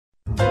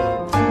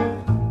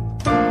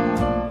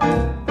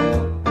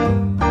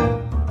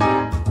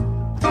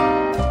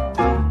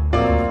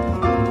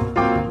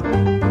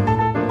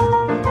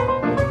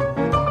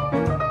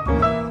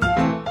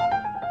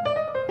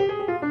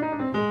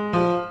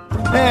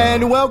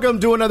And welcome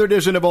to another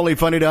edition of Only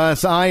Funny to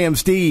Us. I am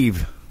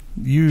Steve.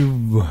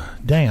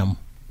 Damn.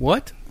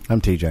 What? I'm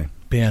TJ.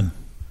 Ben.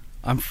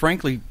 I'm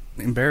frankly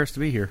embarrassed to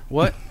be here.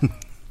 What?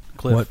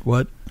 Cliff.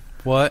 What?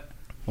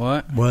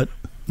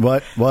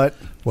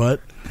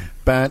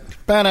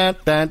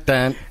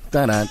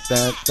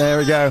 There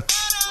we go.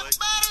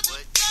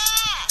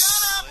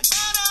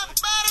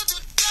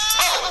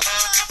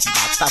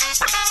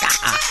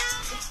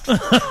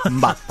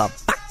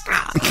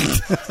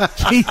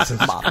 Jesus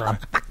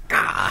Christ.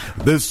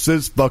 This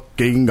is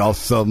fucking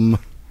awesome.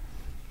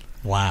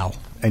 Wow.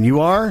 And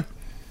you are?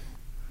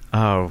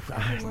 Oh,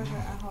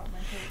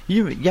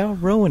 y'all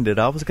ruined it.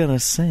 I was gonna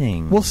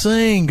sing. We'll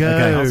sing. Go.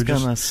 Okay, I was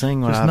gonna sing.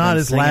 What Just I've not been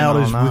as loud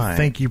singing as all we night.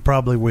 think you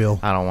probably will.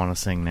 I don't want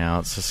to sing now.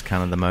 It's just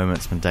kind of the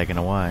moment's been taken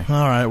away.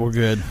 All right, we're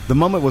good. The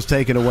moment was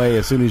taken away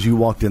as soon as you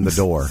walked in the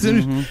door. As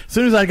soon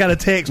as I got a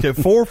text at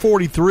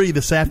 4:43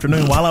 this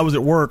afternoon while I was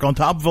at work on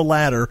top of a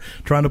ladder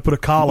trying to put a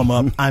column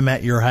up, I'm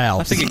at your house.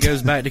 I think it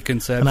goes back to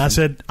conception. And I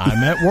said,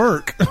 I'm at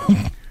work. I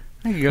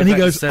think it goes And he back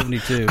goes, to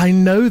 72. I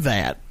know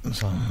that.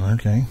 So,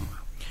 okay.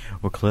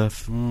 Well,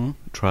 Cliff,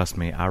 trust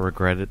me, I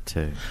regret it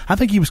too. I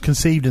think he was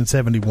conceived in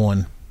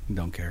 71.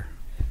 Don't care.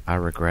 I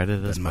regret it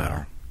as Doesn't well.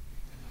 matter.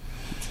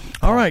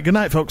 All right, good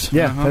night, folks.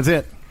 Yeah, that's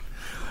it.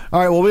 All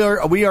right,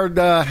 well, we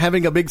are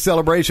having a big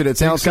celebration. It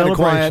sounds kind of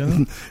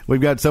quiet. We've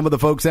got some of the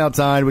folks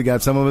outside. We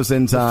got some of us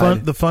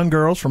inside. The fun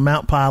girls from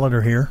Mount Pilot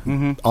are here.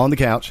 On the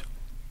couch.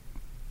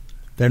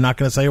 They're not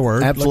going to say a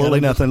word.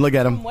 Absolutely nothing. Look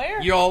at them.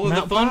 Where? You all with the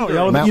Mount fun Pilot.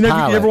 girl. Mount You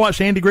Pilot. ever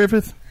watched Andy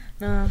Griffith?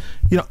 No.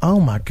 Oh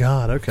my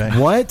God. Okay.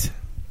 What?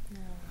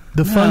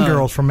 The fun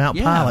girls from Mount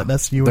Yeah. Pilot.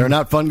 That's you. They're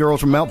not fun girls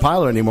from Mount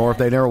Pilot anymore if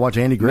they never watch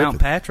Andy Griffith. Mount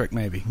Patrick,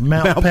 maybe.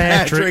 Mount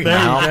Patrick. There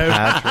Mount you go.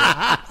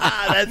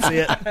 Patrick. That's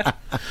it.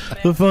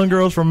 The fun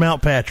girls from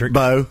Mount Patrick.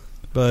 Bo.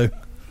 Bo.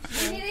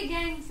 We need a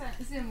gang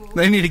symbol.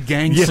 They need a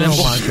gang Oh symbol.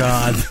 my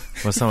God.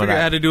 With some of Figure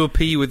out how that, to do a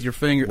P with your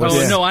finger. What's Oh,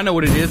 that? no, I know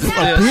what it is. It's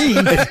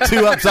this. It's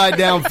two upside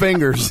down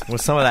fingers.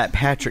 with some of that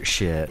Patrick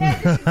shit.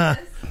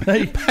 Hey,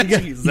 you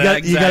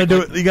got to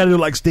do it. You got to do it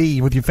like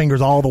Steve with your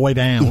fingers all the way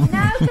down. No,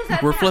 'cause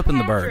that's We're not flipping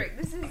the Patrick.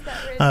 bird. This is that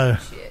red Oh.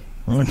 shit.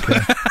 Okay.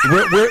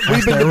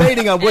 We've been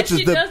debating on which And is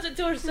she the. does it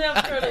to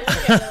herself. Trying to look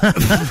at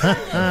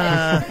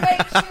us.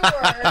 Make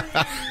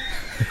sure.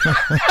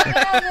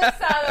 I'm on this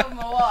side of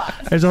my watch.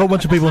 There's a whole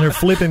bunch of people in here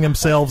flipping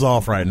themselves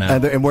off right now.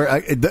 And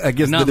I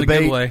guess Not the in a good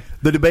debate. way.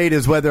 The debate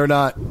is whether or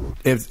not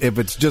if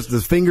it's just the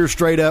fingers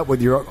straight up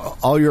with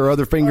all your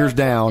other fingers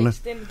down.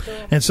 Extend it to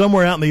 'em. And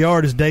somewhere out in the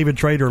yard is David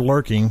Trader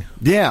lurking.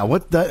 Yeah.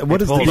 What is the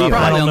pulled deal? up probably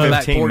I on don't the know.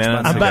 back 15 porch.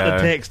 minutes I'm about ago.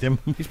 to text him.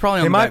 He's probably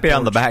on He the might back be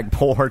on the porch. back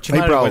porch. He might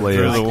have went probably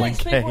through is. the He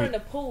thinks people are gate. in the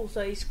pool,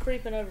 so he's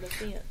creeping over the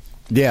fence.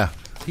 Yeah.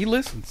 He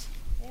listens.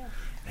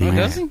 He Oh,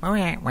 does he? But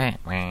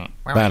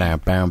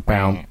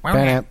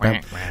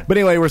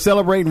anyway, we're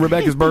celebrating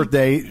Rebecca's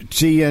birthday.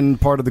 She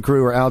and part of the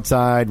crew are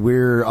outside.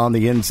 We're on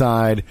the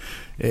inside.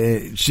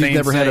 She's Staying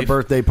never had a safe.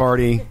 birthday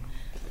party,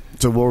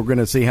 so we're going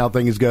to see how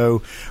things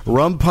go.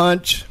 Rum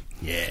punch.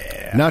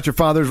 Yeah. Not Your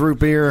Father's Root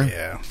Beer.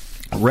 Yeah.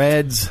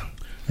 Reds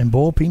And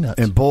boiled peanuts.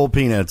 and boiled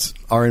peanuts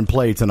are in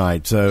play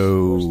tonight.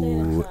 We're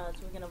staying So outside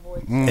so we can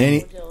avoid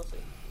Any- jealousy.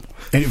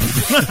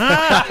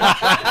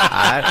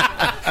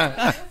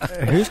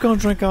 Who's going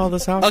to drink all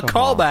this A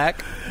alcohol?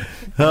 callback.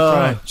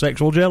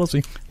 Sexual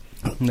jealousy.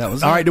 That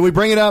was all right, do we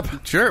bring it up?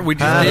 Sure, we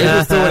just Yeah, did.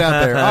 just threw it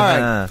out there.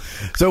 All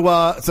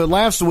right. So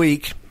last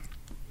week,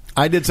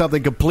 I did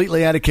something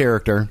completely out of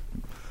character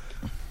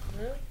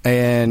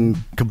and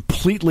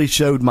completely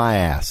showed my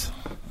ass.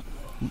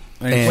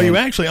 And- Well, you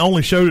actually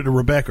only showed it to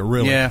Rebecca,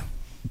 really. Yeah.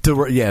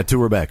 to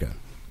Rebecca.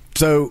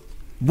 So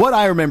what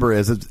I remember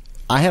is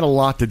I had a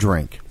lot to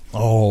drink,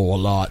 Oh, a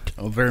lot.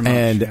 Oh, very much.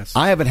 and yes.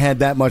 I haven't had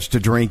that much to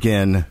drink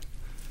in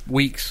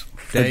Weeks,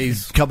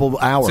 days. a couple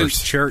hours.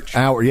 Since church.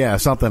 Yeah,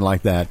 something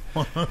like that.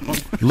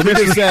 Let me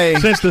just say,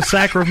 Since the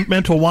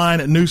sacramental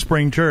wine at New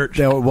Spring Church.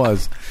 no, it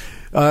was.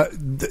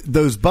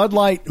 Those Bud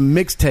Light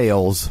mixed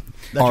tails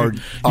are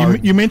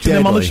You mentioned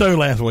them on the deadly. show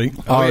last week.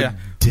 Are yeah.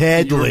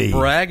 deadly. You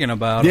were bragging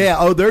about it. Yeah,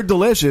 oh, they're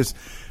delicious,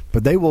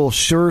 but they will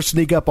sure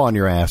sneak up on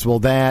your ass. Well,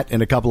 that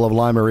and a couple of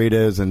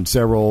Lime-A-Ritas and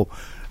several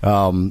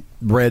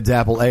Red's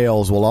Apple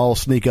Ales will all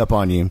sneak up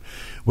on you.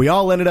 We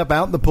all ended up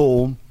out in the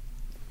pool.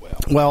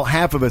 Well,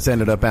 half of us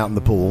ended up out in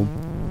the pool.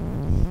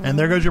 And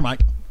there goes your mic.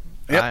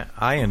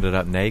 I ended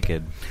up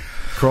naked.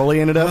 Crowley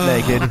ended up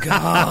naked.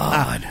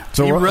 God.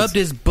 So He we're- rubbed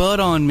his butt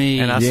on me.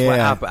 And I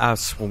Yeah.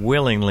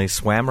 willingly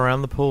swam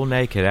around the pool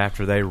naked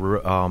after they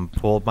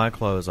pulled my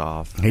clothes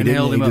off. He And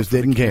held him He up just for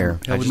the didn't camera. care.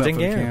 I Held just him up didn't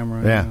for the care.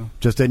 camera, Yeah,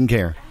 just didn't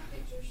care.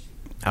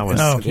 I was.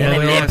 Oh, Yeah,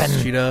 Kelly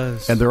yes, she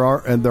does. And there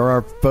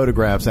are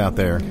photographs out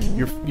there.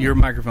 Your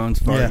microphone's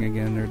farting Yeah.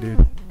 again there,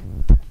 dude.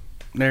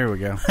 There we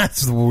go.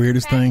 That's the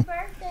weirdest thing.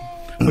 Birthday.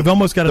 We've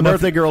almost got The enough.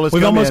 birthday girl has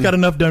We've come almost in. got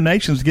enough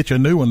donations to get you a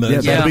new one, though. Yeah,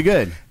 Yeah. that'll be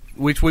good.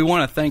 Which we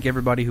want to thank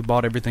everybody who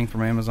bought everything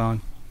from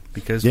Amazon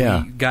because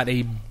Yeah. we got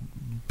a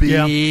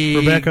Yeah, big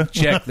Rebecca.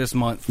 check this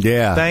month.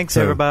 Yeah. Thanks,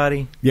 So-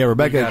 everybody. Yeah,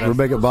 We got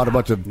Rebecca bought a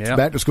bunch of Yep.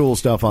 back to school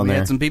stuff on We there.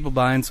 had some people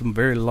buying some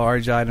very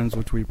large items,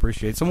 which we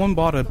appreciate. Someone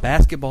bought a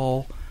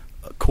basketball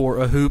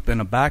a hoop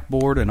and a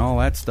backboard and all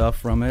that stuff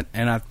from it.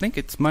 And I think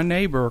it's my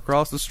neighbor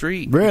across the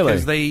street. Really?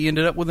 Because they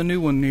ended up with a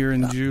new one here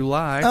in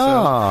July. So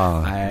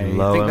Oh. I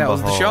Lo think and that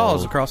was the behold.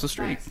 Shaws across the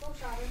street.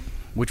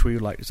 Which we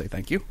would like to say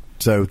thank you.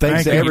 So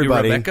thanks to Thank you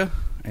everybody. to Rebecca,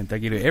 and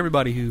thank you to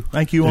everybody who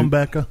Thank you,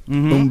 Becca.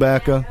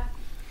 Umbecca.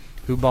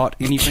 bought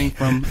anything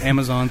from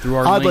Amazon through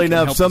our Oddly link and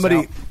enough, helped somebody,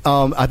 us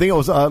out. I think it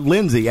was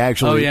Lindsay,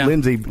 actually. Oh, yeah.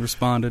 Lindsay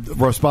responded.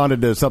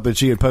 to something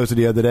she had posted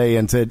the other day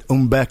and said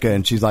Umbecca,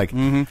 and she's like,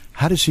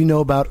 how does she know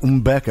about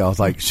Umbecca? I was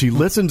like, she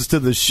listens to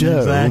the show.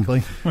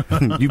 Exactly.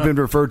 You've been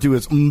referred to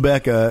as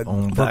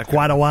Umbecca. For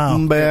quite a while.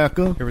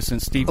 Umbecca. Ever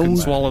since Steve couldn't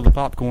swallow the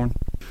popcorn.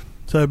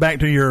 So back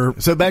to your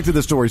So back to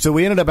the story. So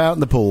we ended up out in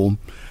the pool.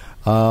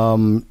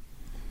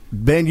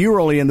 Ben, you were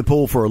only in the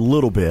pool for a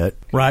little bit.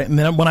 right, and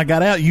then when I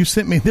got out, you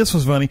sent me. This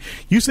was funny.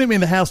 You sent me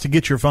in the house to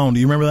get your phone. Do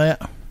you remember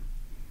that?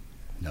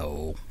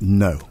 No.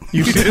 No.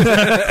 You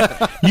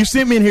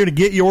sent me in here to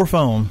get your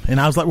phone, and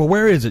I was like, "Well,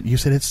 where is it?" You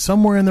said it's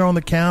somewhere in there on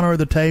the counter or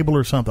the table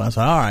or something. I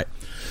said, "All right."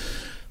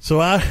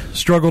 So I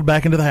struggled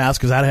back into the house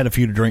because I'd had a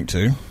few to drink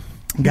too.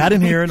 Got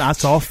in here and I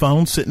saw a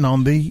phone sitting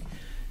on the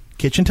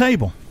kitchen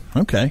table.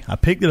 Okay, I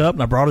picked it up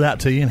and I brought it out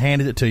to you and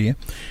handed it to you.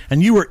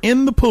 And you were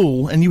in the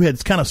pool and you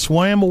had kind of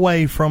swam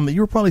away from you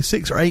were probably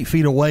 6 or 8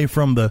 feet away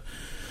from the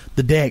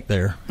deck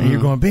there. And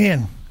you're going,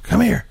 Ben, come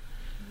here.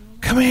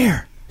 Come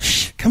here.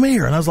 Shh, come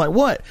here. And I was like,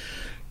 what?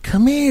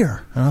 Come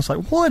here. And I was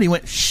like, what? He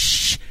went,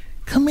 shh,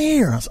 come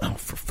here. I was like, oh,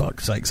 for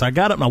fuck's sake. So I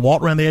got up and I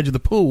walked around the edge of the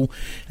pool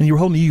and you were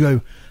holding it. You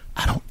go,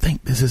 I don't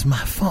think this is my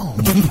phone.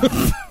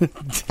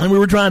 And we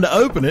were trying to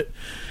open it.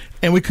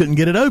 And we couldn't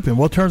get it open.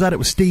 Well, it turns out it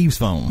was Steve's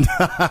phone.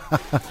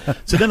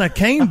 So then I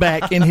came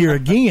back in here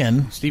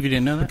again. Steve, you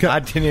didn't know that? I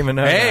didn't even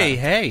know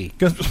Hey.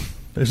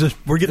 Because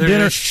we're getting There's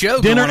dinner, a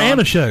show dinner going and on.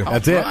 a show.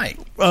 That's it. Right.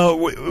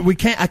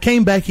 I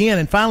came back in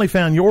and finally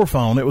found your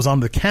phone. It was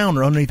on the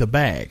counter underneath a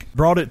bag.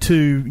 Brought it to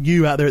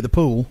you out there at the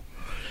pool.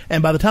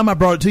 And by the time I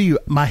brought it to you,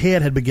 my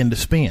head had begun to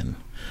spin.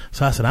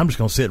 So I said, I'm just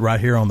going to sit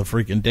right here on the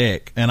freaking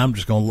deck, and I'm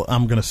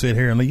going to sit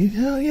here and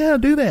yeah,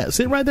 do that.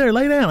 Sit right there,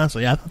 lay down. I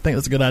said, yeah, I think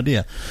that's a good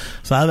idea.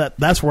 So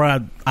that's where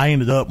I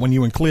ended up when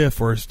you and Cliff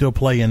were still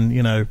playing,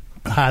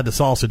 hide the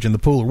sausage in the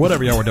pool or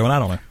whatever y'all were doing. I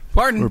don't know.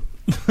 Pardon?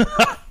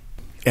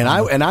 And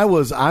I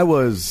was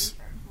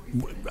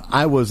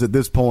at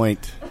this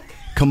point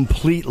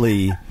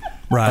completely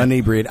Right.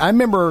 inebriated. I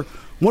remember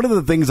one of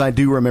the things I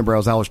do remember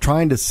was I was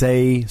trying to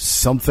say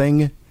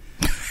something.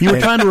 You were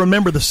trying to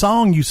remember the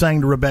song you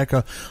sang to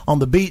Rebecca on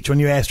the beach when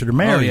you asked her to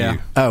marry you.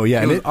 Oh yeah,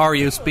 It and was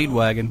REO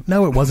Speedwagon.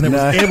 No, it wasn't. It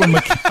was No. Edwin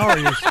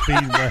McCarthy's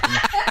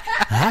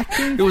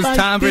Speedwagon. It was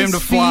time for him to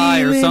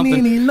fly or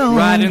something.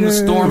 Ride in the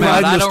storm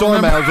out. Riding I the don't storm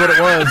remember. out is what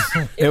it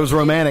was. It was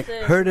romantic.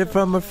 Heard it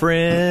from a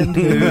friend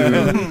who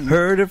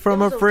heard it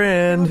from a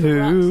friend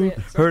who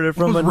heard it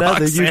from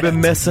another. You've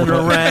been messing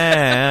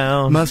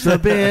around. Must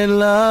have been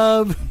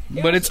love.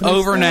 But it's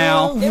over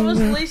now. It was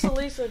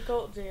Lisa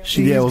Colt Jam.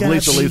 Yeah, it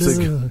was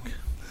Lisa. Look.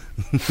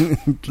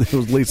 It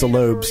was Lisa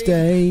Loeb.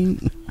 Stay.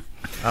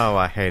 Oh,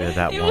 I hated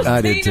that It one. was I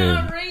did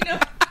Tina too.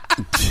 Arena.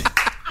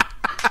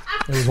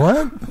 It was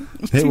what?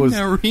 It was.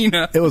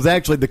 Arena. It was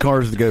actually the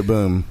Cars to Go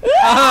Boom.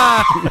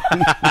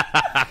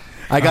 I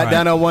got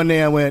down on one knee.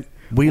 I went.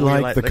 We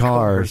like the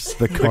cars.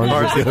 The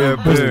cars to go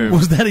boom.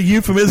 Was that a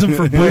euphemism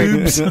for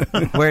boobs?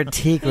 We're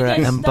Tigra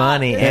Just and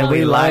Bunny, stopped and we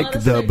there. like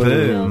the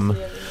boom.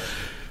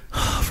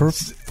 For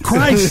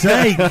Christ's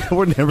sake.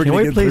 We're never Can going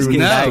we to get please through get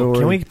this back? story.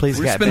 Can we please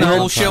We get spend the back?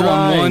 whole show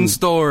on one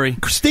story.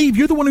 Steve,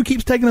 you're the one who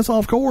keeps taking us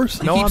off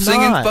course. No, Keep I'm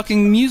singing not.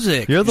 fucking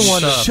music. You're the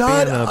one that's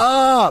Shut being a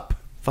up.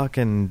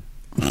 fucking.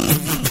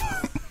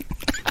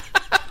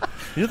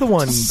 You're the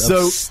one.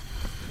 So-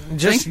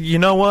 just you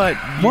know what?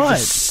 You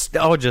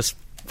What? just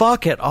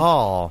fuck it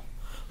all.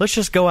 Let's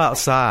just go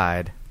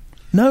outside.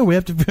 No, we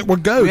have to. We'll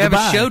go. We have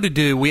Goodbye. a show to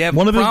do. We have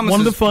One of the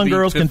promises fun to be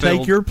girls can take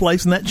fulfilled. your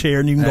place in that chair,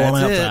 and you can go on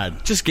That's it.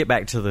 outside. Just get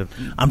back to the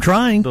I'm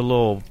trying.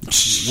 little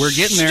We're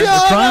getting there.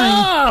 We're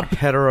trying.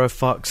 hetero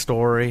fuck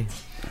story.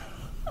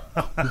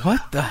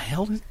 What the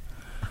hell?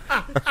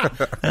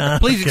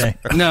 Please, Okay.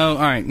 no.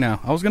 All right, no.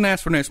 I was going to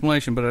ask for an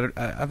explanation, but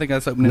I think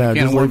that's opening No, a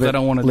can just of worms leave it. I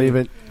don't want to Leave do.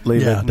 it.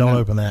 Leave Yeah, it. don't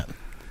open that.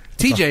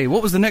 TJ,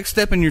 what was the next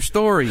step in your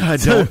story? I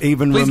don't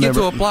even Please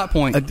remember. get to a plot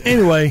point.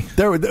 Anyway,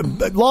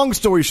 Long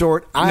story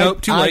short, Nope,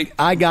 too late.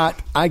 I got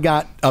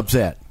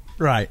upset,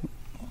 right.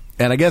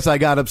 and I guess I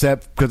got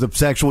upset because of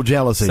sexual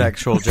jealousy,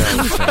 Sexual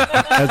jealousy.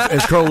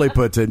 as Crowley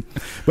puts it.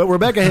 But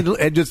Rebecca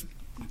had just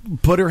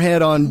put her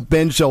head on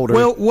Ben's shoulder.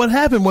 Well, what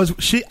happened was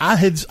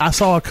I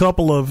saw a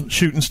couple of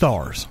shooting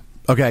stars.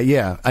 okay,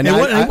 yeah, And,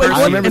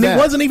 I remember and that. it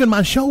wasn't even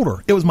my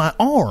shoulder; it was my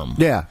arm.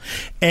 Yeah.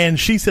 And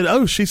she said,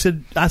 "Oh," she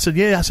said. I said,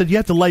 "Yeah." I said, "You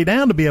have to lay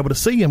down to be able to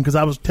see him," because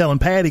I was telling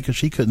Patty because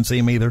she couldn't see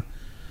him either.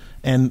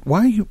 And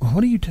why are you?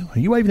 What are you doing? Are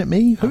you waving at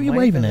me? Who are you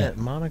waving at?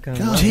 Monica.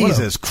 God.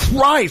 Jesus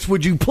Christ!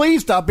 Would you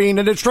please stop being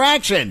a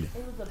distraction?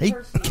 He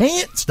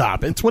can't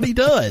stop. It's what he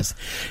does.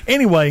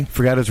 Anyway,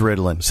 Forgot his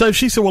Ritalin. so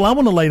she said, "Well, I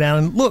want to lay down."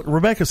 And look,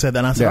 Rebecca said that.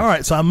 And I said, Yeah. "All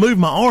right." So I moved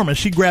my arm, and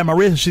she grabbed my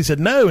wrist, and she said,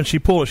 "No," and she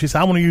pulled it. She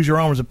said, "I want to use your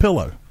arm as a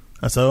pillow."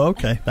 I said,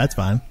 "Okay, that's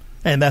fine."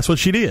 And that's what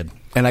she did.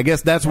 And I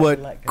guess that's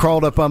what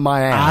crawled up on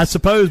my I ass.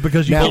 suppose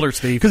because you Now- Pull her,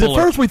 Steve. Because at Pull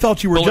her. first we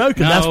thought you were Pull her.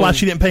 joking. That's No. why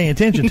she didn't pay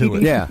attention to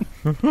it. Yeah,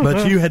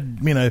 But you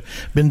had,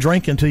 been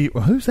drinking till you.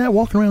 Well, who's that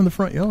walking around the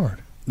front yard?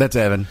 that's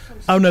Evan.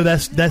 Oh no,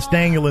 that's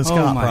Daniel and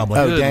Scott probably.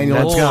 Oh, good Daniel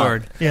and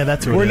Lord. Yeah,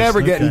 that's who it We're is.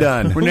 never getting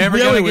done. We're never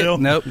Yeah, going we to will.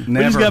 get... Nope, We just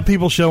never. got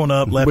people showing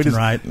up left We just-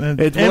 and right.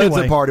 It's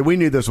Anyway, a party. We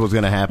knew this was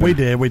going to happen. we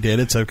did.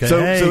 It's okay. So,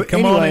 hey, so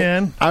come anyway,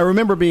 on in. I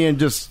remember being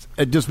just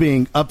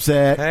being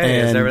upset. Hey,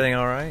 and is everything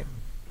all right?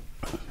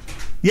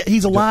 Yeah,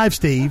 he's alive,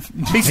 Steve.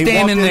 He's He standing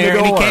walked in the there,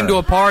 and he door. came to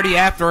a party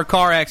after a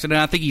car accident.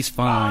 I think he's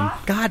fine.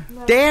 God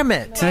damn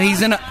it! So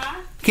he's in a...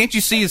 Can't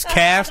you see his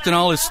cast and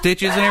all his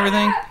stitches and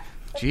everything?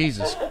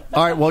 Jesus.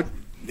 All right, well,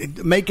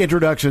 make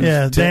introductions.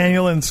 Yeah, to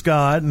Daniel and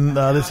Scott, and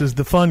this is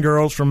the Fun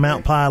Girls from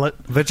Mount Pilot.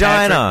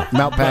 Vagina.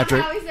 Mount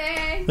Patrick. How we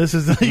say? This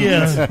is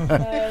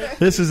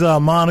this is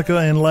Monica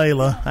and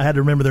Layla. I had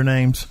to remember their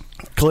names.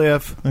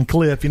 Cliff, And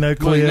Cliff, Cliff.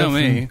 Well, you know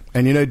me.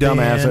 and you know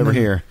dumbass Dan. over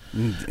here.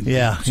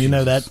 Yeah, you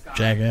know that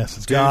jackass.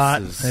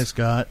 Scott. Deuces. Hey,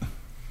 Scott.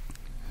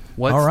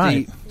 What's All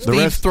right. Steve's The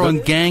rest-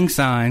 throwing gang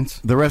signs.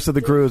 The rest of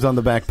the crew is on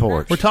the back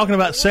porch. We're talking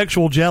about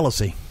sexual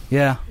jealousy.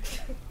 Yeah.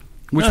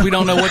 Which we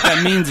don't know what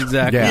that means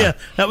exactly. Yeah. Yeah,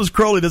 that was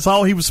Crowley. That's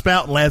all he was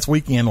spouting last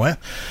weekend. Well,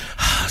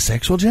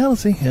 sexual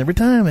jealousy every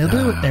time. He'll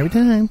do it every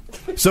time.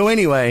 So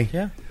anyway,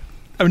 Yeah.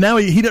 Oh, now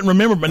he doesn't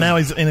remember, but now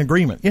he's in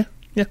agreement.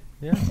 Yeah.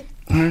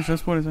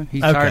 That's what it is.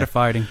 He's Okay. tired of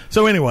fighting.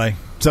 So anyway,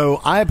 so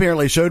I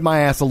apparently showed my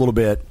ass a little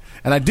bit,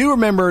 and I do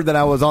remember that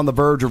I was on the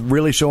verge of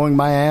really showing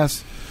my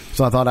ass.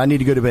 So I thought I need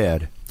to go to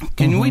bed.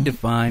 Can we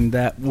define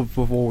that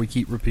before we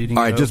keep repeating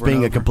All right, it just over and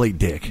being a over? complete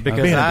dick.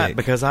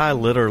 Because I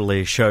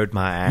literally showed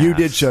my ass. You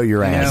did show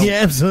your ass. yeah,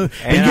 absolutely.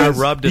 And I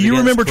rubbed it Do you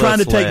against remember trying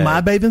to Cliff's take leg.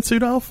 my bathing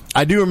suit off?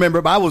 I do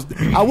remember, but I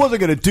wasn't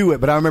going to do it,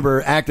 but I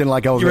remember acting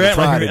like I was You were going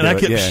to acting try like,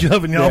 to and do I kept it. Yeah.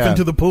 shoving you off Yeah.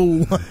 into the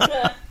pool.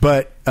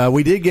 But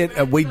we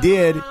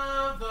did.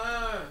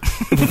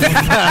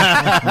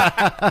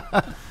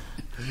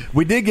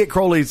 We did get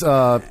Crowley's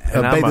I'm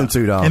bathing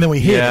suit on. And then we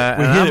hid Yeah, it.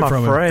 We and hid I'm it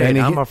from afraid, him. And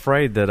he I'm hit-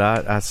 afraid that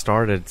I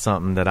started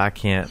something that I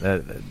can't.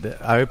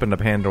 I opened a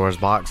Pandora's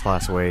box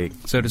last week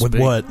So to With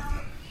speak. what?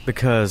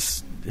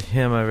 because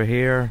him over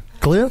here.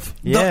 Cliff?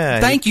 Yeah,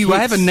 Thank he you. I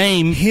have a keeps-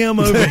 name. Him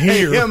over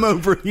here. Him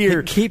over He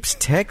here. keeps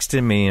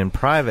texting me in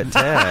private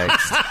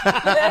text.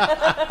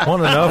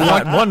 Want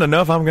to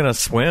know if I'm going to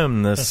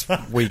swim this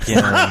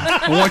weekend.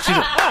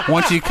 I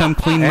want you to come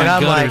clean And my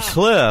I'm like, gutters.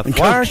 Cliff,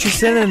 why aren't you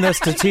sending this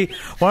to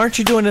Why aren't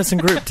you doing this in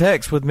group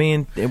text with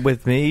me,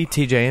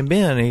 TJ, and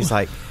Ben? And he's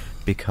like,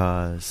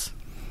 because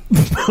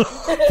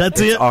That's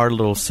it's it. our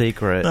little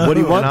secret. What do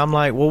you want? And I'm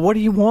like, well, what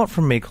do you want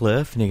from me,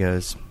 Cliff? And he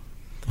goes,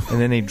 and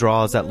then he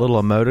draws that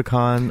little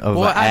emoticon of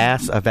Well,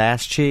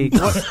 ass cheeks.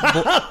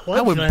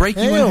 I would the break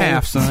you in hell?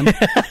 half, son.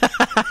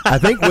 I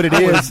think what it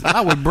is,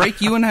 I would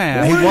break you in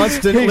half. he wants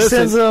to He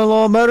sends listen. a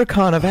little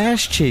emoticon of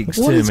ass cheeks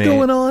What to is me.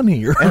 going on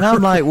here? And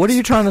I'm like, what are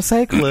you trying to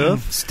say,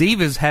 Cliff?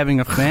 Steve is having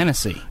a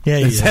fantasy. Yeah,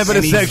 he He's is. having a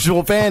And he's-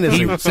 sexual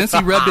fantasy. Since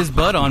he rubbed his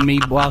butt on me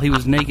while he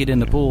was naked in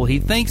the pool, he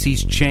thinks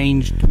he's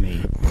changed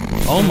me.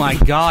 Oh my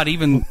God! I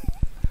think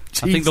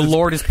the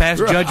Lord has passed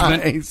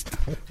judgment. Christ.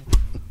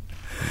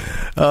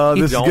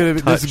 This Don't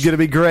is touch- gonna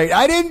be great.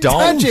 I didn't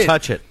Don't touch it.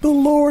 touch it. The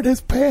Lord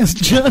has passed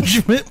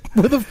judgment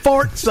with a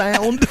fart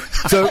sound.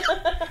 So,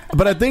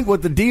 but I think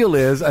what the deal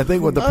is, I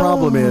think what the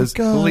problem is,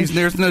 God. Well,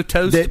 there's no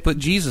toast That- to put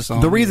Jesus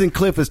on. the reason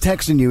Cliff is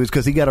texting you is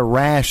because he got a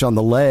rash on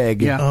the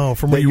leg. Yeah. Oh,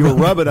 from that where you you were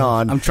rubbed rubbing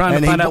on. I'm trying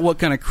and to find he- out what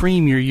kind of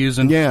cream you're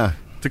using. Yeah.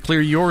 To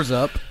clear yours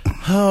up.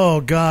 Oh,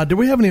 God. Do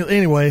we have any?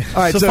 Anyway,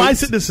 All right, so-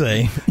 suffice it to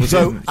say.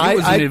 So It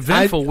was an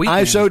eventful I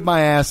weekend. showed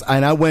my ass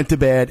and I went to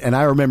bed and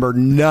I remember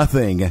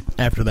nothing.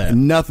 After that.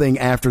 Nothing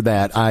after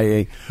that.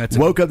 I That's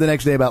woke up the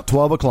next day about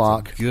 12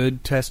 o'clock.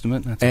 Good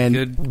testament. That's And-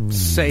 a good,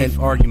 safe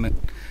argument.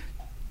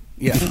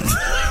 Yeah.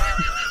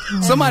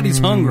 Somebody's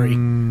hungry.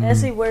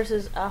 Essie wears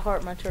his I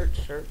Heart My Church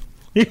shirt.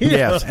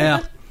 Yes.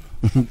 Yeah.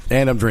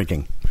 And I'm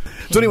drinking.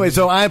 So anyway,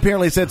 so I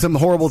apparently said some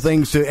horrible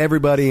things to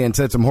everybody and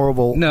said some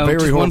horrible, No, very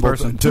just one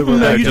horrible person. to No,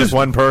 Rebecca. you just-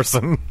 one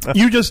person.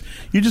 You just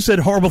said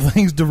horrible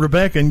things to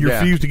Rebecca, and you Yeah.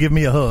 refused to give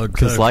me a hug.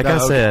 Because, So- like I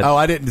said, Oh,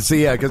 I didn't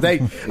see it because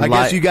I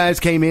guess you guys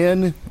came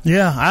in.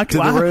 yeah, to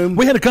the room?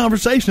 We had a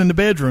conversation in the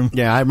bedroom.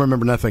 Yeah, I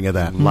remember nothing of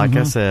that. like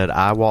I said,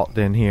 I walked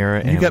in here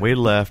and got- we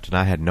left, and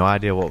I had no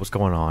idea what was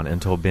going on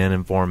until Ben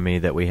informed me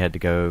that we had to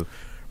go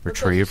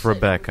retrieve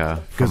Rebecca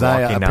from Because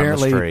I walking down the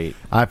street.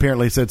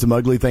 apparently said some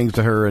ugly things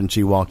to her and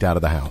she walked out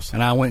of the house.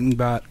 And I went and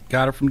got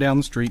her from down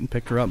the street and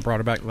picked her up and brought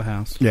her back to the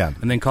house. Yeah.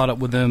 And then caught up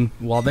with them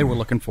while they were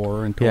looking for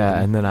her. And told Yeah,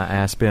 them. and then I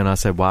asked Ben, I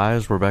said, why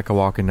is Rebecca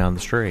walking down the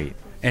street?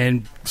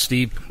 And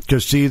Steve,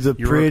 Because she's a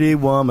pretty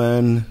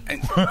woman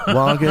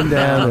walking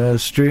down the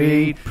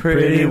street,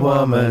 pretty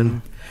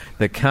woman.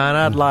 The kind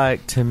I'd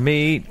like to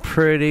meet,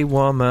 pretty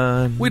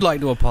woman. we'd like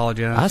to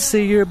apologize. I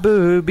see your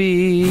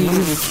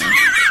boobies.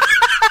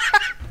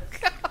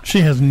 She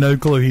has no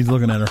clue he's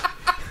looking at her.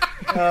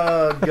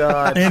 Oh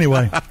God.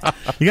 Anyway,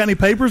 you got any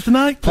papers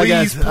tonight?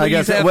 Please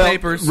have well,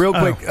 papers. Real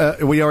quick,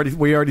 we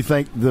already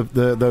thanked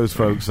those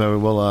folks, so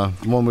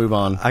we'll move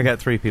on. I got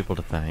 3 people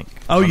to thank.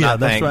 Oh, Well, yeah, not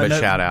that's thank, right. But No,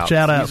 shout out.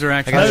 Shout out. These are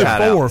actually I got No,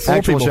 shout-outs. four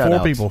Actual people,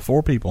 shout-outs.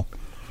 four people.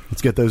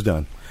 Let's get those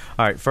done.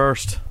 All right,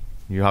 first,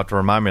 you have to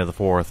remind me of the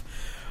 4th.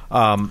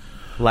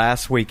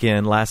 Last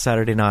weekend, last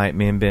Saturday night,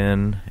 me and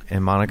Ben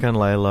and Monica and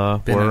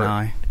Layla Ben were... and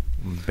I.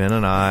 Ben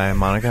and I,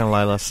 Monica and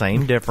Layla,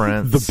 same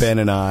difference. The Ben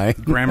and I.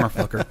 Grammar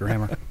fucker.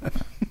 Grammar.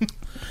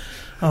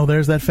 Oh,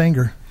 there's that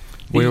finger.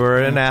 We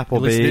were in At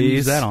least didn't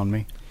use Applebee's. that on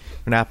me.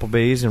 In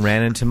Applebee's and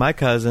ran into my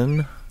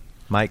cousin,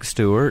 Mike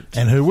Stewart.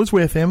 And who was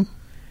with him?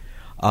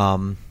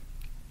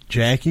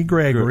 Jackie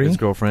Gregory. His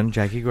girlfriend,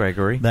 Jackie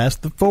Gregory. That's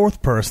the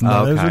 4th person.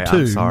 Though. Those are 2.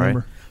 I'm sorry.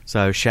 Remember?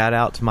 So shout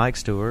out to Mike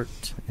Stewart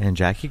and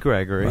Jackie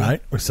Gregory.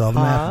 Right, we saw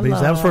them at Applebee's.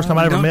 That was the first time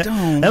I ever met.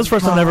 That was the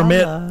first time I ever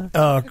met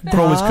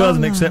Crowley's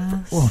cousin,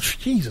 except for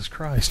Jesus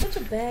Christ. Such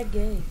a bad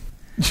game.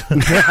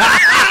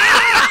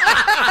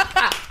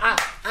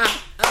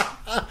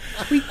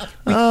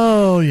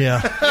 Oh yeah,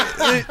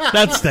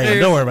 that's staying.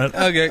 Don't worry about it.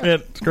 Okay. Yeah,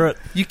 screw it.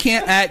 You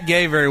can't act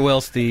gay very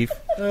well, Steve.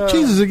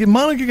 Jesus,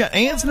 Monica got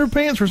ants in her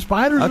pants for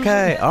spiders.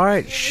 Okay, all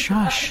right,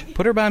 shush.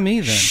 Put her by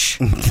me then.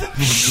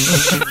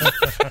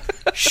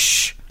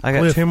 Shh. I got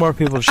Cliff. 2 more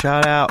people to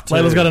shout out to.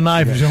 Layla's got a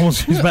knife.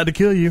 She's about to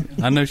kill you.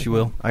 I know she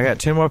will. I got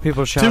 2 more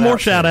people to shout out. 2 more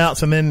to. shout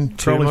outs and then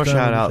 2 more Crowley's done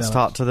shout with outs. shout-outs.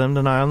 Talked to them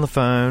tonight on the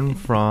phone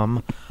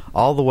from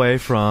all the way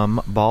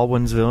from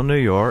Baldwinsville, New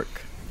York.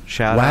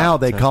 Shout out. Wow,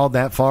 they to- called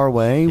that far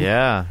away.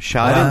 Yeah,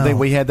 shout I out. didn't think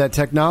we had that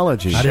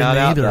technology. I didn't Shout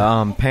out either.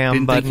 to Pam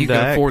Didn't think you could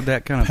Buddendeck afford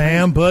that kind of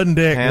Pam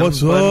Buddendeck. Pam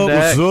What's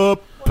Buddendeck. up? What's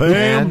up, Pam?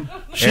 and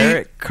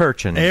Eric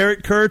Kirchen.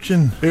 Eric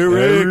Kirchen.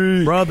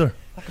 Eric. Brother.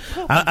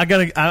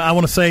 I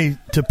want to say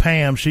to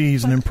Pam,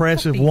 she's an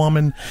impressive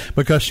woman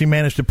because she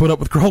managed to put up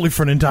with Crowley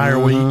for an entire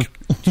week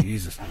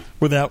Jesus.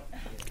 without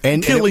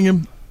And killing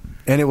him.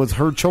 And it was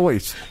her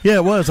choice. Yeah,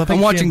 it was. I think I'm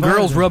she watching invited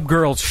girls him. rub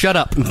girls. Shut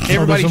up. Oh, there's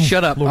Everybody some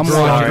shut up. little I'm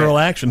girl on sorry. girl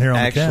action here on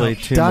Actually, the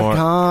couch. 2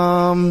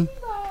 .com. more.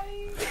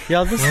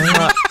 Yeah, this is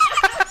not.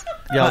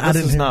 Yeah, I this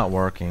didn't is hear- not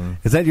working.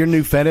 Is that your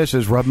new fetish?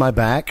 Is rub my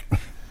back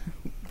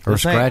or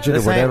This ain't- scratch it or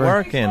this whatever?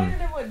 Ain't working. Wonder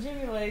what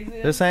Jimmy Legs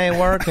is. This ain't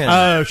working.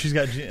 Oh, she's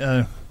got.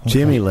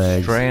 Jimmy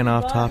legs. Straying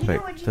off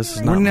topic. This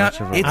is We're not not.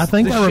 much of a. It's I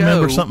think the I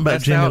remember show. something about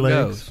That's Jimmy how it Legs.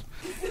 goes.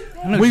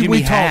 I know We Jimmy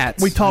talked.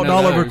 Hats. We talked I know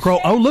all over those. Crow.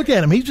 Oh, look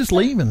at him. He's just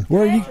leaving.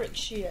 Where are you? Favorite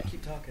shit.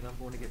 Keep talking. I'm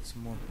going to get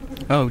some more.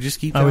 Oh, just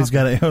keep. Oh, he's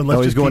talking. got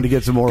it. He's going to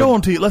get some more. Go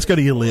on to. Let's go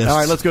to your list. All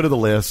right, let's go to the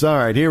list. All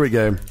right, here we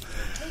go.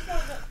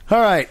 All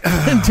right.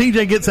 And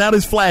TJ gets out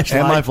his flashlight.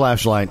 And my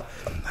flashlight.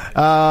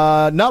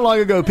 Not long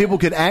ago, people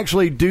could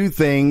actually do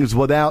things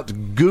without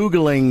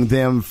Googling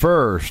them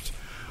first,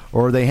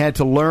 or they had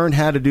to learn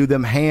how to do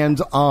them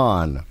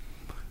hands-on.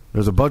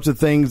 There's a bunch of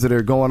things that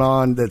are going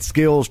on, that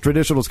skills,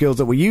 traditional skills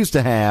that we used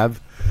to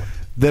have,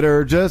 that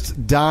are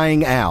just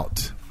dying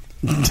out.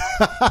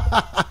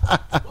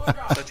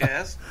 Such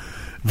as?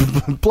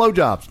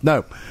 Blowjobs.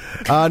 No.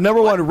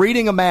 Number one,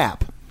 reading a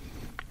map.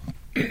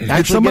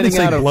 Did somebody say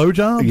getting out of-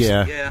 blowjobs?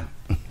 Yeah. Yeah.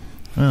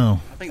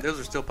 Oh, I think those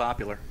are still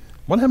popular.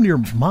 what happened to your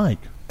mic?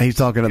 He's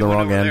talking to the It went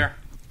wrong over end. there,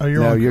 Oh,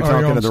 No, you're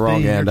talking on to the wrong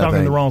Steve. end, I You're talking to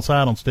think. the wrong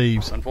side on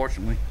Steve's.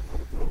 unfortunately.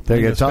 There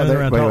you go. Spin it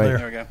around, Wait, talk wait. there.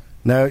 There we go.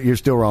 No, you're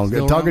still wrong.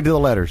 Still Talking wrong? to the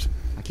letters.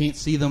 I can't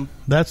see them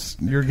That's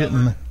you're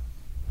getting.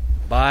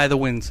 by the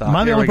windsock. Am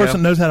I the Here only we go.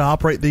 person that knows how to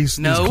operate these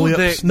No,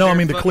 clips? they- No, I they're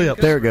mean the fucking clip.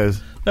 good. There it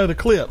goes. No, the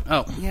clip.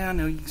 Oh, yeah, I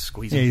know. You can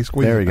squeeze Yeah, it. you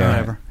squeeze There it. we go.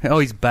 Whatever. Oh,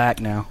 he's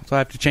back now, so I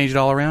have to change it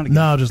all around again.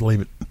 No, just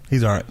leave it.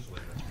 He's all right.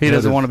 He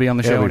doesn't want to be on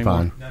the show It'll be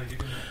anymore. fine.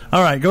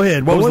 All right, go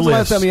ahead. What When was was the the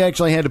list? last time you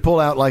actually had to pull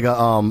out like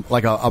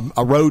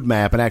a road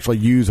map and actually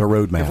use a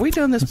road map? Have we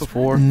done this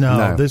before?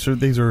 No, No.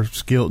 these are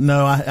skilled.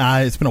 No,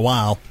 it's been a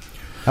while.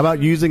 How about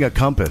using a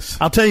compass?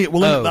 I'll tell you.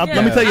 Well, let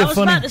me tell you I a was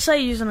funny. about to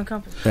say using a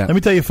compass. Yeah. Let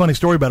me tell you a funny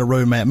story about a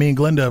road map. Me and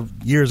Glenda,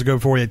 years ago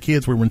before we had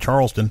kids, we were in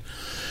Charleston.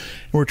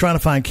 We were trying to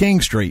find King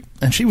Street,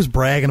 and she was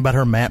bragging about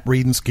her map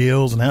reading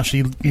skills and how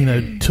she,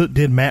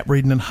 did map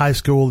reading in high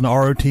school and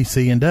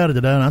ROTC and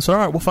da-da-da-da. And I said, all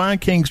right, we'll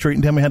find King Street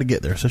and tell me how to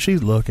get there. So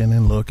she's looking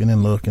and looking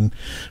and looking,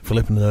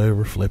 flipping it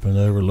over,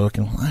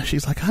 looking.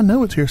 She's like, I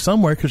know it's here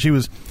somewhere, because she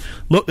was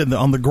looked at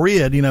on the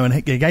grid, and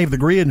it gave the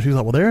grid, and she's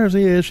like, well, there it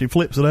is. She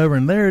flips it over,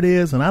 and there it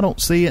is, and I don't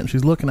see it. And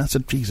she's looking. I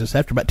said, Jesus,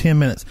 after about 10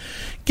 minutes,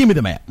 give me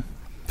the map.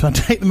 So I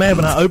take the map,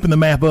 and I open the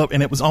map up,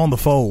 and it was on the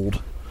fold.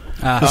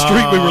 The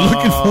street we were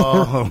looking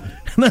for.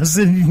 And I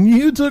said,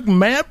 you took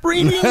map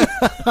reading?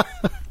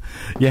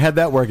 You had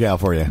that work out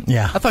for you.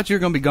 Yeah. I thought you were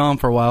going to be gone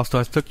for a while, so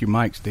I took your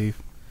mic, Steve.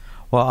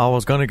 Well, I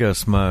was going to go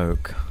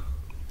smoke.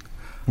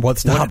 What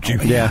stopped you?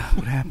 Yeah.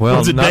 Well,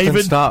 Was it nothing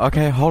David? stopped.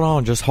 Okay, hold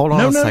on. Just hold on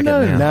No, a no, second.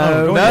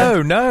 no.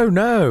 man. No,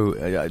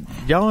 no.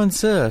 Y'all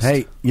insist.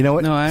 Hey, you know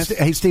what? No,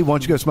 Hey, Steve, why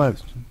don't you go smoke?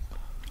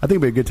 I think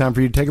it'd be a good time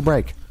for you to take a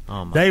break.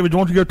 Oh, my. David,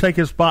 why don't you go take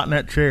his spot in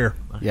that chair?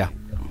 Yeah.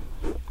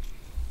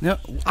 No,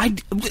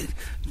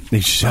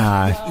 He's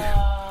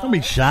shy. Don't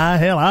be shy.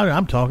 Hell,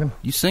 I'm talking.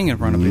 you sing in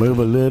front of me. Move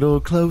a little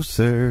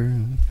closer.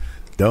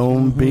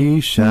 Don't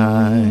be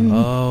shy.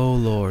 Oh,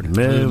 Lord.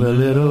 Move a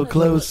little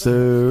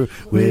closer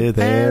with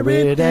hair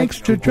it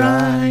extra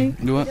dry.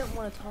 Do what? don't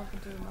want to talk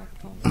into the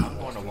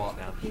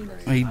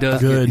microphone. He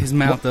does. Good. His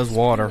mouth does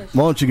water.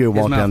 Why don't you go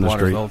His walk mouth down the waters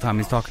street? the whole time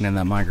he's talking in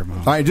that microphone.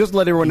 All right, just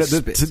let everyone know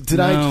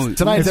that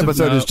tonight's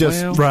episode is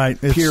just Right.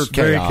 It's pure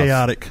very chaos.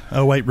 chaotic.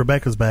 Oh, wait,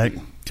 Rebecca's back.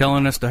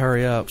 Telling us to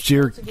hurry up.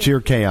 Sheer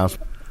chaos.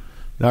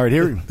 All right,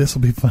 here. This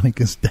will be funny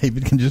because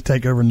David can just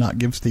take over and not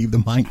give Steve the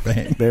mic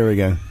back. There we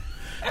go.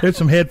 There's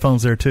some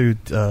headphones there, too.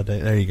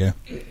 There you go.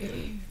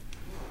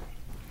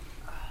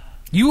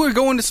 You were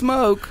going to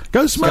smoke.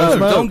 Go So smoke.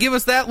 don't give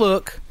us that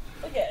look.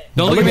 Look at it.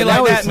 Don't Look look at me at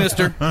like that. that,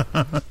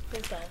 mister.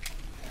 This time.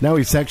 Now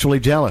he's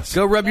sexually jealous.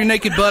 Go rub your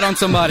naked butt on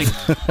somebody.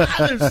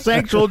 There's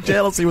sexual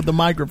jealousy with the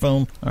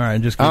microphone. All right,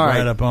 just get All right.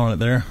 right. up on it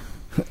there.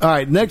 All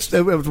right, next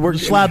we're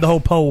Just slide the whole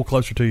pole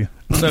closer to you.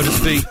 So to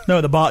speak.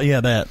 No, the bottom. Yeah,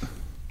 that.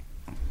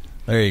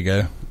 There you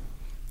go.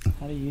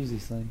 How do you use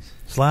these things?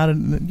 Slide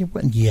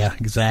it. Yeah,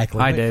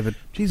 exactly. Hi, Wait. David.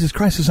 Jesus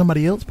Christ, is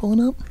somebody else pulling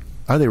up?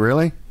 Are they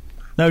really?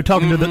 No,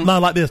 talking to the. No,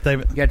 like this,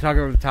 David. You got to talk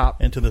over the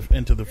top. Into the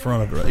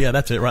front of it. Yeah,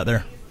 that's it right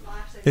there.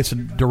 It's a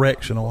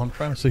directional. I'm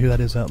trying to see who that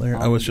is out there.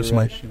 Oh, it's just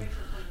somebody.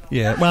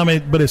 Yeah, well, I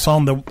mean, but it's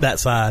on that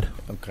side.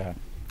 Okay.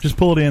 Just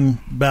pull it in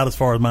about as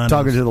far as mine.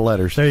 Talking is. to the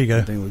letters. There you go.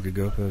 I think we could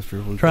go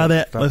faster. Try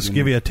that. Let's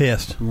give you a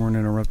test. We weren't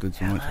interrupted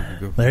so much. We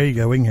could go. There you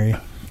go. We can hear you.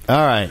 All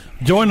right.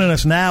 Joining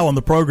us now on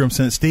the program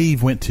since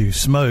Steve went to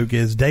smoke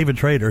is David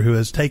Trader, who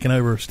has taken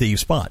over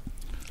Steve's spot.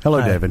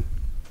 Hello, Hi. David.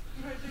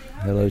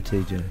 Hello,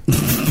 TJ.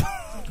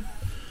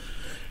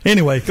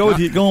 Anyway, go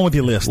on with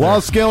your list. Law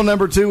there. skill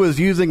number 2 is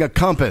using a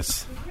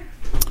compass.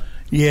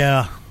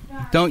 Yeah,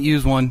 Don't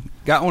use one.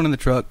 Got one in the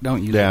truck.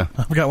 Don't use Yeah. it.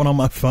 I've got one on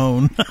my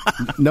phone.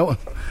 No.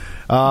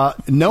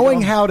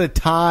 Knowing how to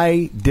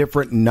tie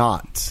different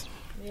knots.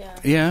 Yeah.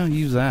 Yeah,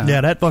 use that. Yeah,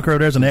 that fucker over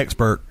there's an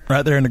expert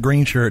right there in the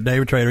green shirt,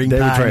 David Trader. He can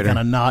David tie any Trader. kind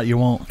of knot you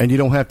want. And you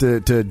don't have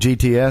to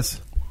GTS.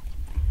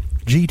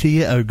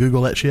 GT, oh,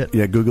 Google that shit.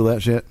 Yeah, Google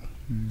that shit.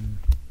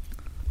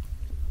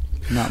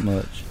 Not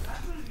much.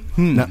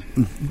 No.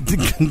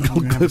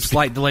 Have a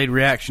slight delayed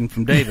reaction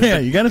from David. Yeah,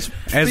 you got to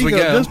As we up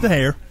go. just a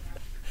hair.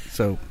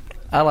 So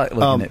I like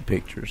looking at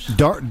pictures.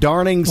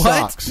 Darning what?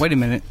 socks. Wait a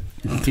minute.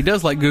 He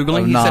does like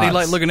Googling. Oh, He said he knots.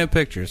 liked looking at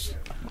pictures.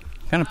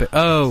 Kind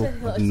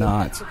of.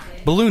 Knots.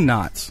 Balloon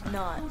knots.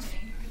 Not.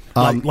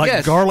 Like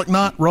yes. garlic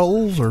knot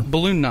rolls or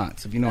Balloon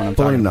knots. If you know what I'm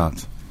talking Balloon about.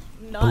 knots.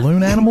 Not.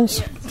 balloon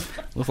animals.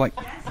 Looks like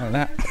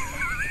that.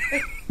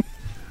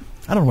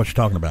 I don't know what you're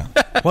talking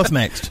about. What's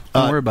next?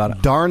 Don't worry about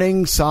it.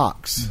 Darning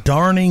socks.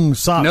 Darning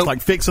socks, Nope. like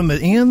fixing the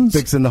ends.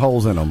 Fixing the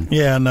holes in them.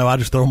 Yeah, no, I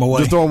just throw them away.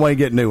 Just throw them away and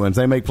get new ones.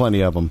 They make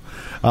plenty of them.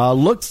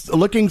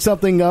 Looking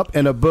something up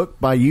in a book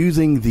by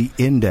using the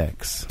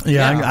index.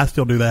 yeah, Yeah. I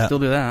still do that. Still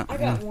do that. I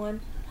got one.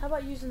 How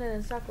about using an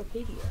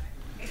encyclopedia?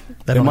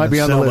 They It don't might even be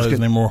on the sell list. those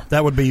anymore.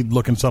 That would be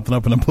looking something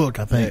up in a book,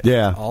 I think.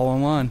 Yeah. All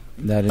on one.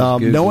 That is Google.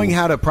 Knowing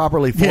how to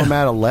properly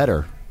format a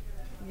letter.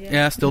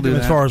 Yeah, I still do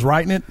As that. far as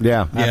writing it,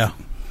 Yeah. yeah.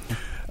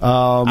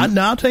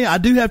 I'll tell you, I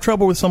do have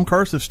trouble with some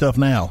cursive stuff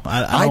now.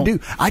 I I don't- do.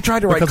 I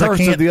tried to write because I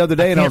cursive can't- the other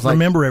day, and I was like,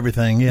 remember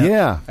everything. Yeah.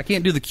 yeah. I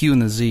can't do the Q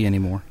and the Z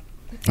anymore.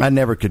 I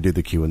never could do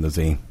the Q and the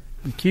Z.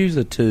 Q's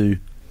a 2.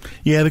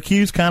 Yeah, the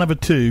Q's kind of a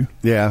 2,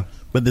 Yeah.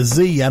 but the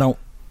Z, I don't.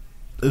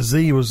 The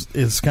Z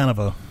is kind of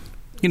a.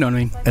 You know what I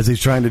mean? As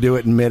he's trying to do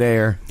it in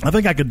midair. I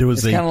think I could do a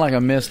It's Z. kind of like a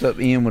messed up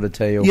N with a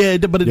tail. Yeah,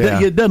 but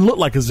Yeah. it doesn't look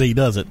like a Z,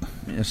 does it?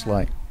 It's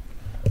like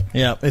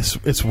Yeah,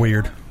 it's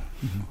weird.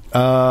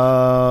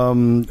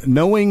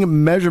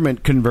 Knowing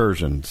measurement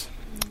conversions.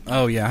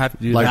 Oh yeah, I have to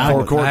do Like that.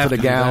 4 I quarts have of a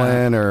to do that.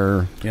 gallon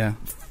or... Yeah.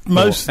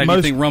 Most How do you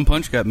most think rum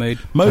punch got made?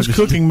 most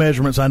cooking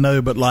measurements I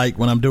know, but like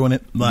when I'm doing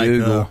it, like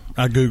Google.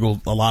 I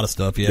Google a lot of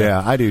stuff. Yeah,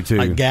 Yeah, I do too.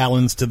 Like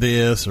gallons to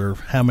this or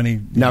how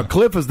many. Now,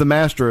 Cliff is the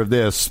master of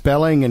this,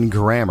 spelling and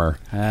grammar.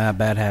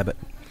 Bad habit.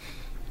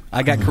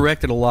 I got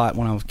corrected a lot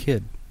when I was a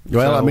kid.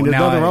 Well, I mean, there's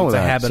now nothing wrong with it's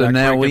a that. habit so I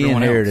now correct we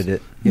everyone inherited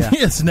else. it. Yeah.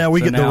 Yes, now we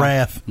So get the now-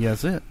 wrath. Yeah,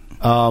 that's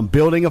it.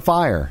 Building a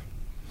fire.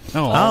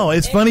 Oh,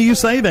 it's funny you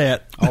say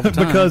that All the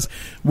time. because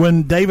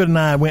when David and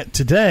I went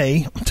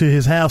today to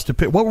his house to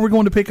pick, what were we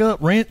going to pick up?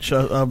 Wrench,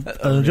 an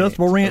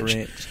adjustable wrench.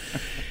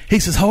 He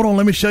says, "Hold on,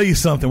 let me show you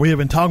something." We have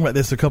been talking about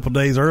this a couple of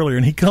days earlier,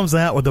 and he comes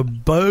out with a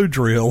bow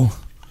drill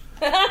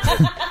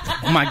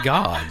Oh my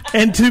God.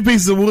 and 2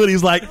 pieces of wood.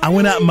 He's like, "I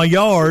went out in my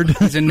yard."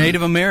 He's a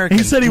Native American.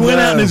 He said he went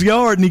out in No. his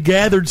yard and he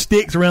gathered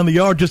sticks around the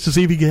yard just to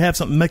see if he could have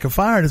something to make a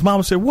fire. And his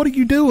mama said, "What are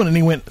you doing?" And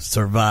he went,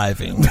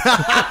 "Surviving."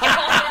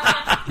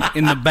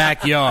 in the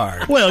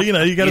backyard. Well, you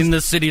know, you got in to.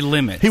 the city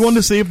limits. He wanted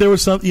to see if there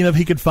was something, you know, if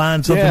he could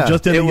find something Yeah,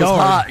 just in It the was yard.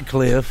 hot,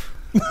 Cliff.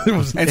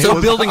 and so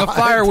building a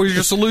fire was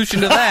your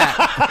solution to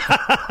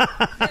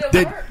that.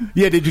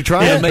 Did you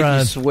try Yeah, it? Make tried.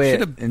 you sweat,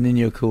 Should've- and then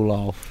you'll cool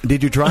off.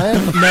 Did you try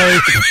it? No,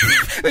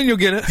 Then you'll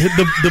get it.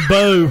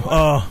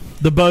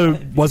 the bow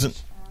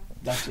wasn't.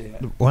 That's it.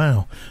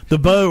 Wow, the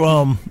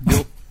bow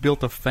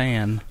Built a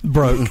fan.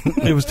 broke.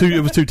 It was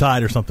too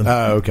tight or something.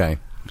 Oh, okay.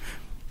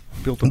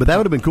 Built a But that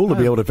would have been cool to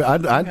be able to.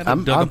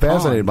 I'm dug a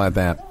fascinated pond.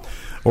 by that.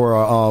 Or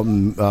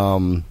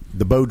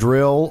bow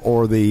drill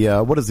or the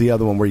what is the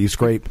other one where you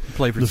scrape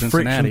Play for The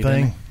Cincinnati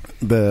friction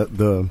thing.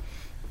 the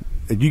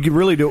you can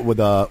really do it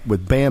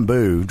with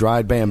bamboo,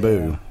 dried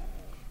bamboo,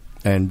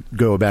 and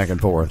go back and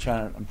forth.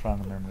 I'm trying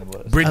to remember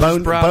what it's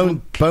Bridges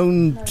problem.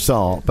 Bone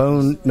saw,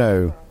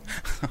 no,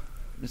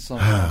 It's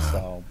something I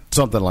saw.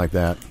 something like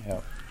that.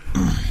 Yep.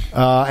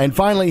 And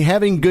finally,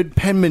 having good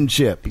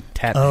penmanship.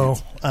 Tap Oh,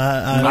 dance.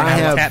 I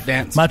have- tap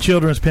dance. my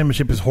children's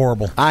penmanship is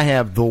horrible. I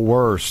have the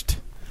worst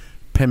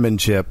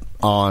penmanship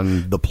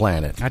on the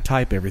planet. I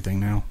type everything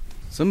now.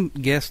 Some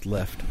guest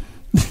left.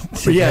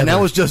 Yeah, and that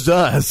was just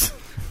us.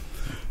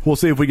 We'll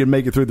see if we can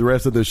make it through the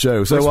rest of the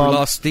show. So So, we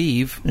lost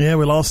Steve. Yeah,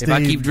 we lost If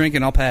Steve. I keep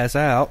drinking, I'll pass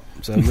out.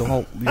 So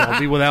you'll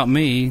be without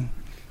me.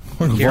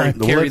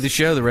 Carry the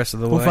show the rest of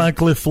the We'll way. find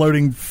Cliff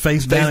floating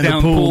face down in the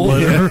down pool. pool.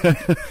 later.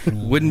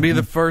 Wouldn't be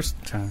the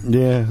first time.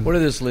 yeah. Where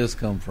did this list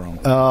come from?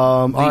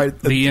 All right.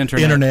 The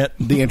internet. Internet.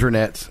 The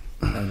internet.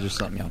 That's just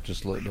something y'all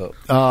just looked up.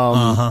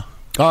 All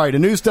right. A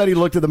new study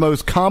looked at the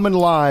most common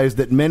lies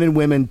that men and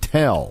women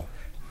tell.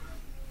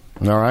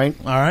 All right.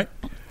 All right.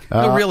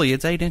 No, really,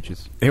 it's 8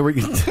 inches. Here we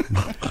go.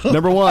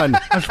 Number one.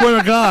 I swear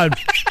to God.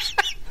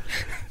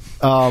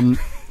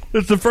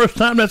 It's the first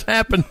time that's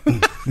happened.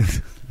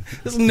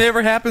 This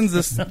never happens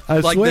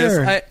like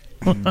swear. this.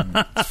 It's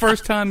the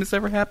first time this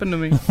ever happened to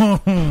me.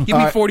 Give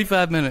me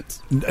 45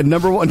 minutes.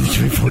 Number one.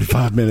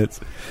 45 minutes.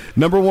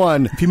 Number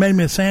one. If you made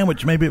me a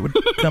sandwich, maybe it would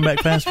come back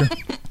faster.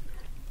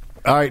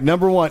 All right.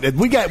 Number one.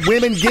 We got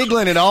women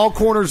giggling in all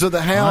corners of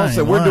the house,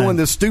 and we're Lying. doing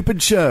this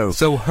stupid show.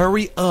 So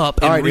hurry up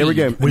and All right. Here we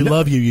read. go. We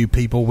love you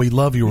people. We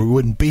love you. Or we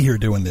wouldn't be here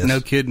doing this. No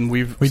kidding.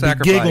 We'd We'd be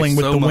sacrificed giggling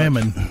with so the much.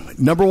 women.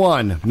 Number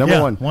one. Number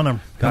Yeah, one. one of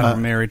them. God,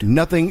 we're married.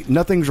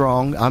 Nothing's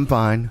wrong. I'm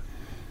fine.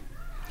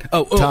 I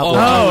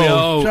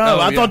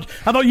yeah.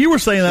 thought you were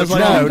saying that. I was like,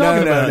 No, what are you no,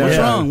 talking no, about? no. What's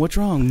Yeah. wrong? What's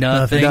wrong?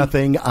 Nothing.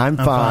 Nothing. I'm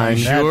fine. fine.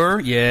 Sure.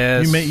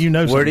 Yes. You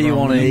know Where do you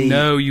want to You eat?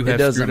 know you It have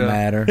doesn't screwed up.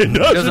 matter. It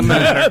doesn't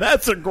matter.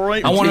 That's a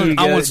great. I want Until you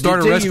to go- start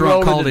a until you restaurant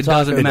roll called to It the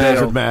Doesn't Taco Matter.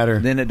 Doesn't matter.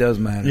 Then it does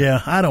matter. Yeah,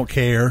 I don't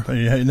care.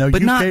 No, But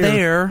you not care.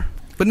 there.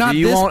 But not Do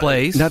you this want-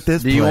 place. Not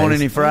this. Do you want place.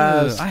 any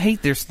fries? I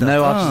hate their stuff.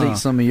 No, I'll just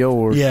eat some of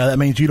yours. Yeah, that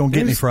means you don't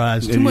get any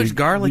fries. Too much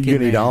garlic You in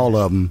can eat there. all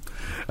of them.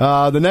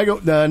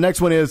 The next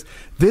one is,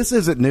 this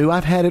isn't new.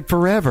 I've had it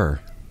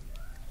forever.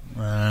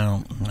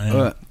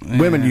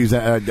 Women use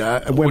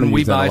that. Women When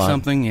we use that a buy lot.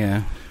 something,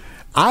 yeah.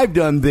 I've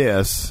done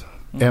this,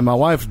 and my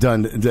wife's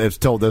has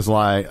told this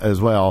lie as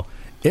well.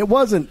 It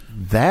wasn't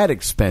that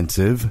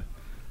expensive.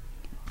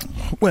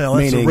 Well,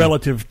 that's Meaning- a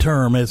relative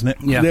term, isn't it?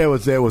 Yeah.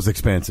 It was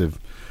expensive.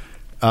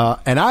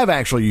 And I've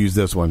actually used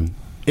this one.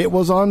 It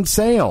was on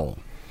sale.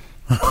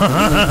 So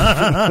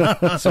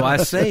I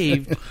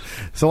saved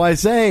So I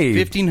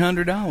saved.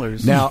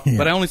 $1,500 Now-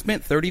 but I only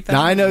spent $30,000.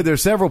 Now, I know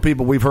there's several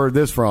people we've heard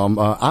this from.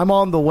 I'm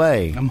on the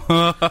way.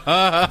 Well,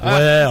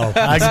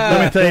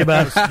 let me tell you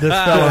about this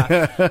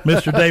fella,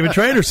 Mr. David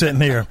Trader, sitting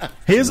here.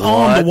 His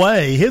on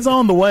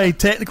the way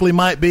technically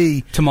might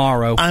be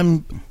tomorrow.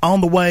 I'm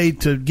on the way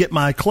to get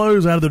my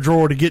clothes out of the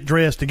drawer to get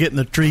dressed to get in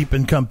the Treep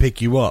and come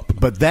pick you up.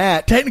 But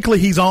that Technically,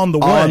 he's on the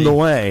way. On the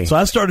way. So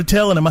I started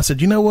telling him. I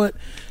said, you know what?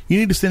 You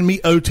need to send me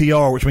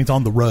OTR, which means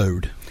on the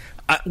road.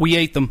 We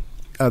ate them.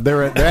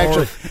 they're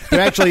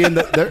actually in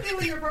the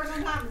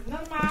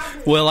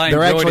Well, I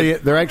they're enjoyed actually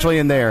it. they're actually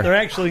in there. They're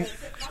actually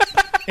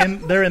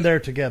they're in there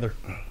together.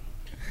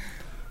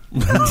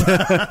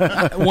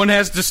 One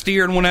has to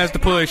steer and one has to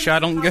push. I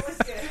don't get.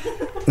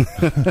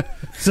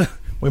 So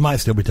we might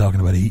still be talking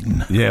about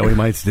eating. Yeah, we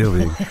might still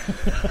be.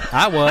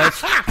 I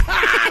was.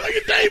 Look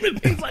at David.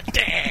 He's like,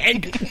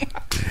 dang.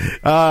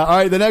 All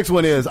right, the next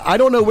one is, I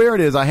don't know where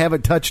it is. I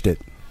haven't touched it.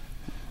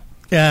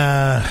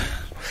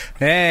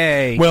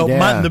 Hey. Well,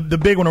 Yeah. the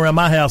big one around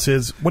my house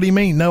is, what do you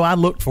mean? No, I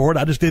looked for it.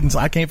 I just didn't.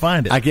 I can't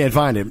find it. I can't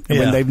find it Yeah.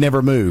 when they've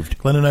never moved.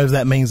 Glenda knows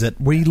that means that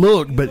we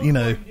looked, but,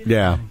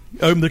 Yeah.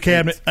 open the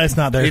cabinet. It's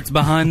not there. It's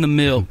behind the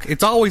milk.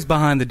 It's always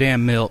behind the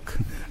damn milk.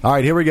 All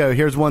right, here we go.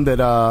 Here's one that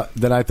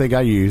I think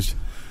I used.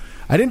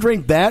 I didn't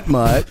drink that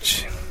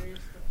much.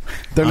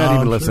 They're not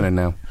even true. listening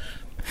now.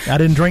 I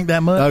didn't drink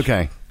that much.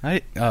 Okay.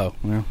 Well.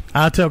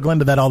 I tell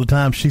Glenda that all the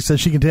time. She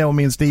says she can tell when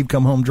me and Steve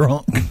come home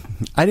drunk.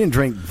 I didn't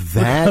drink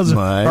that Because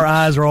much. her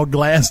eyes are all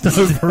glassed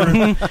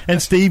over,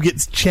 and Steve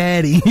gets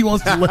chatty. He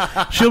wants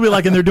to. She'll be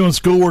like in there doing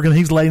schoolwork, and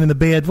he's laying in the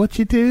bed. What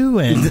you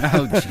doing?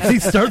 He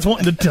starts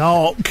wanting to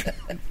talk.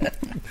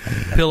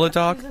 Pillow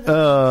talk?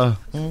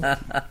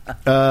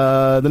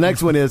 The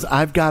next one is,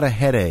 I've got a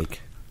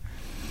headache.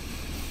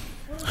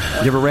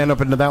 You ever ran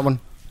up into that one?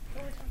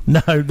 No,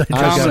 they just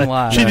Common say,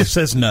 lie. she just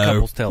says no.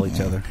 Couples tell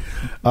each other.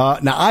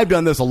 Now, I've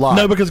done this a lot.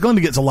 No, because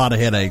Glenda gets a lot of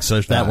headaches, so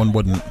that one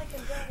wouldn't.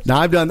 Now,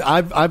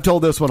 I've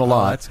told this one a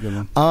lot. That's a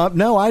good one.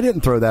 No, I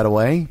didn't throw that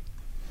away.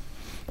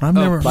 I've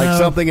never Like no.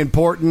 something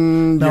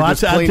important. No, you're I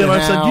just tell cleaning her, I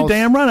said, you house.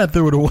 damn right I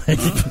threw it away.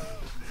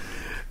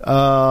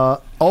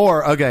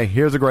 Okay,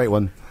 here's a great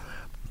one.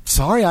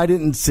 Sorry, I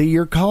didn't see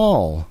your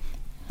call.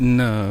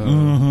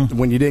 No.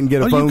 when you didn't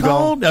get a Oh, phone you call?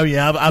 called? Oh,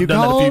 yeah, I've You done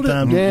that a called? few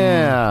times.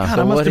 Yeah. God,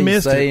 So I must what have he's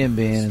missed it. saying,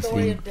 Ben, is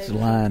he's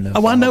lying to us.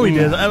 Oh, I know he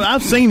does.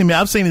 I've seen him.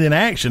 I've seen it in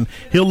action.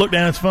 He'll look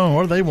down at his phone.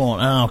 What do they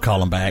want? I'll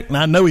call him back. And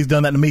I know he's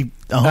done that to me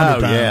 100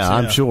 Oh, times. yeah,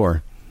 I'm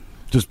sure.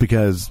 Just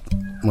because,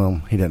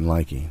 well, he didn't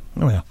like you.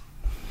 Oh, yeah.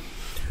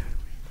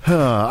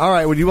 All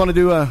right, would you want to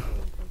do a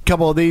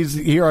couple of these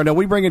here? Are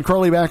we bringing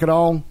Crowley back at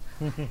all?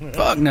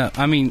 Fuck no.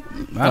 I mean,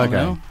 I don't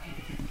know.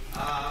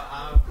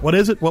 What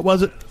is it? What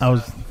was it? I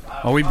was.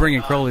 Are we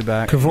bringing Crowley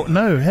back?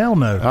 No, hell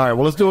no. All right,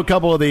 well, let's do a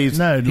couple of these.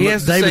 No, He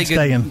has to David's say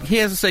staying. He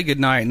has to say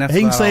goodnight, and that's He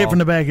can about say it all. from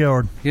the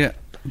backyard. Yeah.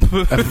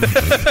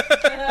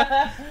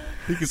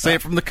 He can say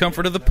it from the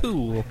comfort of the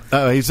pool.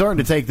 He's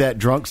starting to take that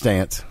drunk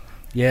stance.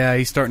 Yeah,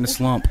 he's starting to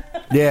slump.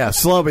 Yeah,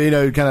 slump, kind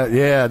of,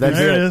 yeah, that's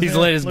There it it. is. He's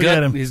let his Look at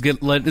gut. him. He's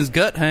let his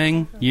gut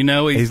hang. You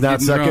know, He's not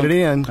getting sucking drunk. it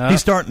in.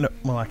 He's starting to.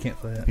 Well, I can't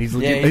say that. He's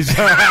Yeah, He's-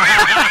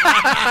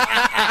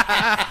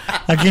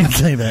 I can't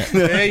say that.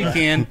 yeah, you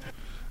can.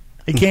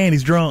 He can.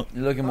 He's drunk.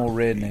 You're looking more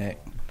redneck.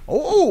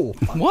 Oh,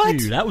 fuck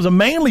What? you. That was a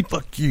manly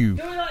fuck you.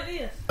 Do it like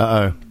this.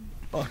 Uh-oh.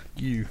 Fuck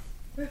you.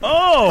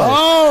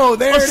 Oh, Oh,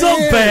 there what's it up,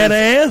 is.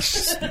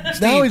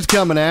 badass? Now he's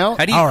coming out.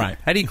 How do you, All right.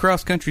 How do you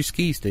cross country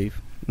ski, Steve?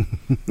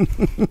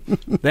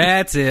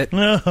 That's it.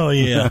 Oh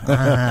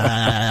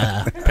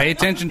yeah. Pay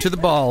attention to the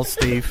balls,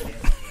 Steve.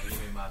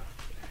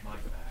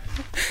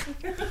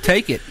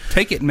 Take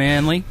it,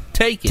 Manly.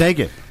 Take it. Take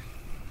it.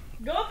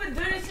 Go up and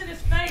do this in his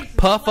face.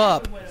 Puff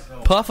up,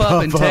 puff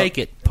up, and take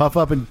it. Puff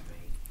up and...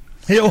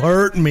 He'll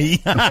hurt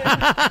me.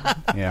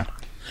 Yeah.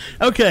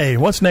 Okay,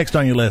 what's next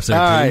on your list? There,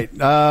 All T?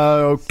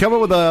 right, come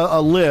up with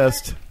a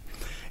list.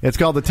 It's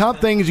called The Top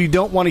Things You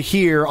Don't Want to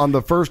Hear on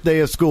the First Day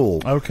of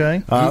School.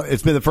 Okay.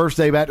 It's been the first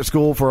day back to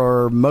school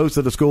for most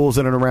of the schools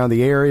in and around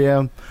the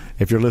area.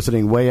 If you're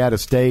listening way out of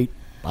state,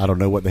 I don't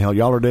know what the hell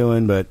y'all are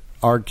doing, but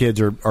our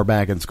kids are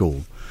back in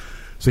school.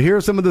 So here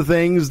are some of the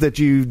things that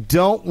you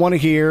don't want to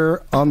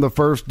hear on the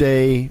first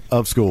day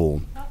of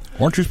school.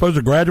 Weren't you supposed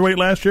to graduate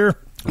last year?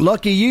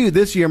 Lucky you,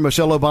 this year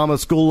Michelle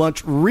Obama's school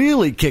lunch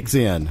really kicks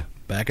in.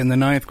 Back in the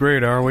 9th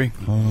grade, are we?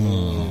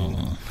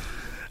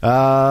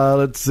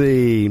 Let's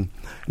see.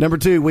 Number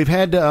 2, we've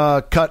had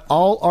to cut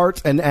all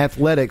arts and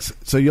athletics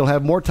so you'll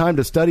have more time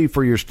to study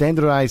for your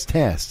standardized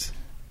tests.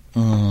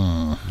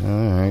 All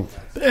right.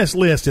 This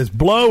list is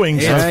blowing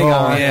so Hang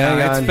far. on.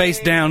 Yeah, it's face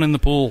down in the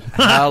pool.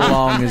 How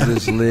long is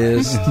this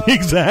list?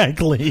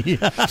 Exactly.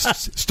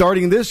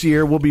 Starting this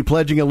year, we'll be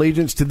pledging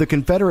allegiance to the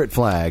Confederate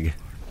flag.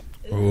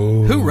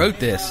 Who wrote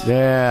this?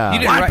 Yeah. You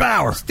didn't White write-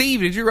 power. Steve,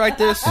 did you write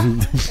this?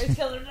 His colors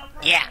don't run.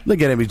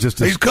 Look at him. He's just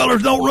These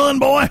colors don't run,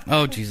 boy.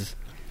 Oh, Jesus.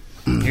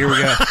 Here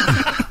we go.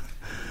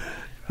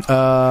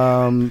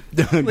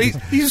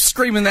 He's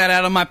screaming that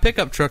out of my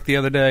pickup truck the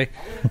other day.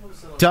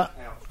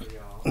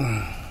 No.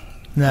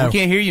 I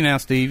can't hear you now,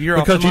 Steve. You're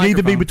Because off the you need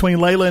to be microphone. between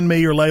Layla and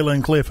me or Layla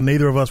and Cliff, and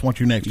neither of us want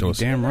you next to us.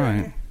 Damn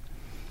right.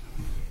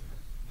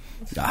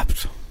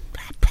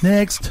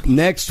 Next.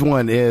 Next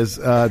one is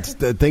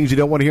the things you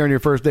don't want to hear on your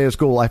first day of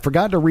school. I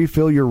forgot to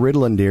refill your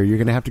Ritalin, dear. You're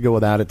going to have to go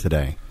without it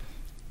today.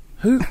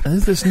 Who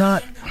is this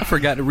not? I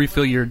forgot to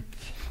refill your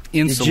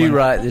insulin. Did you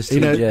write this,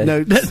 TJ?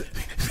 No,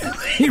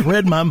 He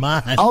read my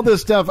mind. all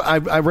this stuff I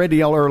read to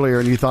y'all earlier,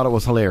 and you thought it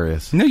was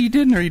hilarious. No, you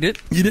didn't, or you did.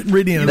 You didn't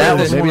read any of That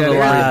those. was Maybe one of I the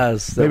didn't read-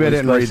 lies. that maybe I we're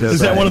didn't read supposed to this. Is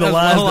that say. one of the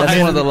lies? That's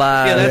one of the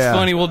lies. Yeah, that's Yeah.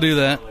 funny. We'll do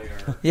that.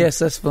 Yes,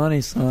 that's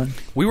funny, son.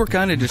 We were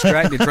kind of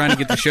distracted trying to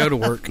get the show to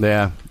work.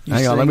 Yeah. You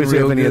Hang on. Let me sing see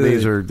if real any of good.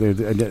 these are.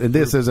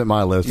 This isn't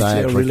my list. You I tell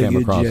actually really came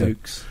good across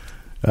jokes.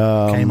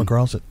 it. Came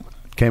across it.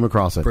 Came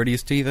across it.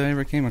 Prettiest teeth I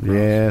ever came across.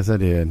 Yes, I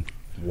did.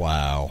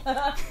 Wow.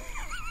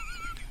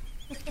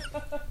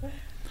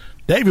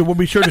 David, we'll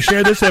be sure to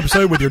share this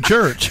episode with your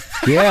church,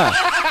 Yeah.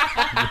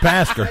 your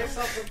pastor.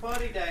 Something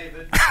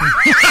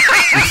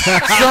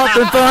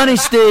funny,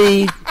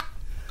 Steve.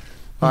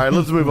 All right.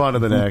 Let's move on to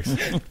the next.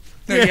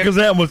 Yeah, because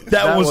that was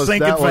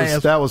sinking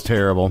fast. That was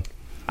terrible.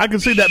 I can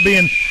see that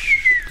being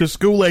to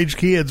school age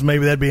kids.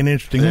 Maybe that'd be an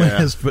interesting Yeah.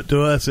 list, but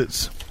to us,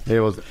 it's It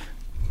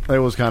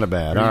was kind of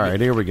bad. All right,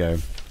 here we go.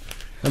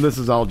 And this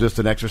is all just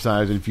an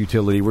exercise in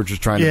futility. We're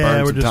just trying to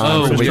burn we're some just, time.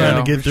 we're so just we trying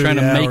can to get We're through trying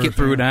the to make hours. it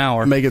through an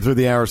hour. make it through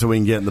the hour so we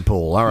can get in the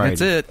pool. All right.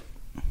 That's it.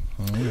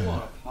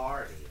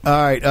 All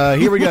right,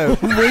 here we go.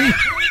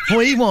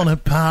 We want to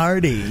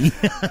party.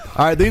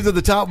 All right, these are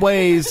the top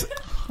ways.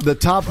 The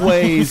top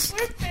ways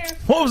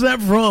What was that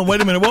from?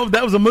 Wait a minute.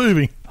 That was a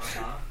movie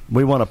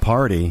we want to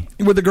party.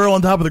 with the girl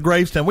on top of the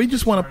gravestone. We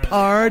just want to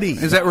party.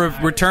 Is that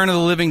Return of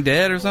the Living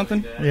Dead or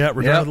something? Yeah,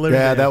 Return Yep. of the Living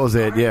Yeah, Dead. that was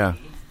it. Yeah.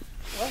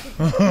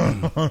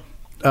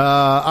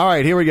 All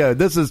right, here we go.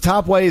 This is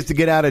top ways to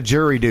get out of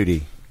jury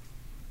duty.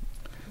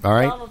 All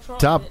right, Donald Trump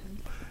top.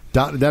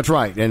 didn't. That's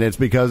right, and it's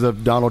because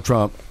of Donald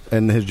Trump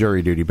and his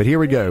jury duty. But here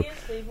we go.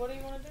 Steve, what do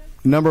you want to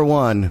do? Number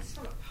 1.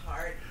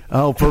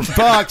 Oh, for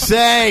fuck's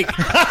sake!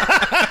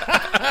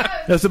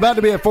 It's about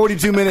to be a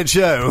 42-minute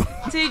show.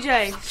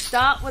 TJ,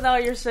 stop with all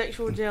your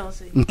sexual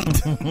jealousy.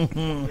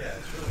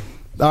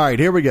 All right,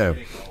 here we go.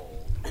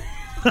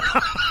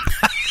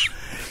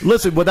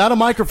 Listen, without a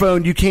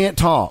microphone, you can't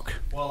talk.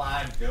 Well,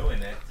 I'm doing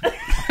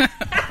it.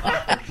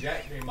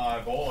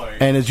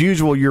 And as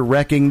usual, you're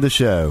wrecking the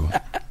show.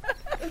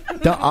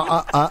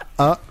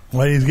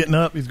 Wait, he's getting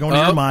up. He's going to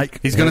your mic.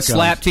 He's going to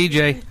slap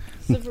TJ.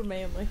 Super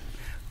manly.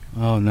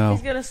 Oh, no.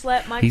 He's gonna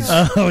slap my.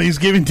 He's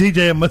giving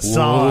TJ a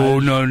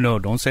massage. Oh, no.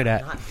 Don't say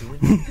that.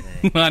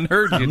 I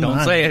heard you.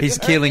 Don't say it. He's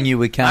killing you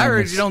with kindness. I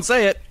heard you. Don't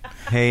say it.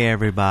 Hey,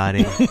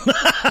 everybody.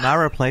 My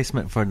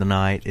replacement for the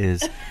night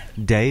is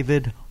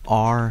David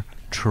R.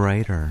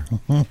 Trader.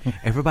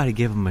 Everybody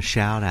give him a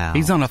shout out.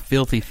 He's on a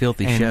filthy show.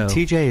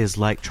 TJ is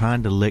like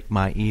trying to lick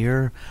my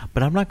ear,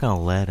 but I'm not going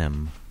to let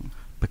him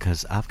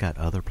because I've got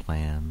other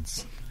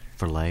plans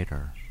for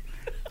later.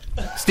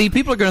 Steve,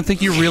 people are going to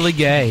think you're really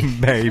gay.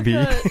 Baby.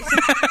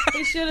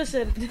 He should have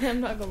said, I'm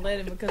not going to let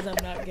him because I'm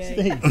not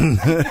gay.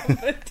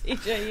 But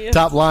TJ is.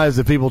 Top lies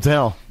that people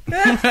tell.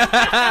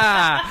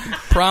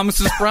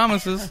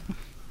 Promises.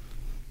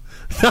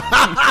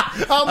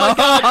 Oh, my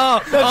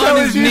God. That's how On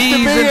it his used to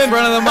knees be in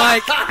front of the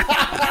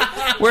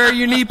mic. Where are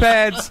your knee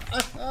pads?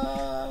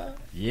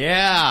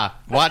 Yeah.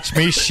 Watch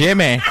me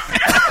shimmy.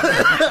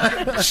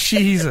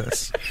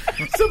 Jesus.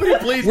 Somebody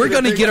please. We're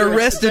going to get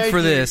arrested Thank for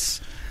you.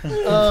 this.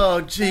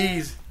 Oh,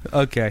 jeez.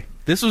 Okay.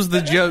 This was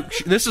the joke.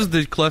 This is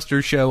the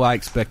cluster show I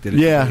expected it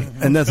to Yeah, be.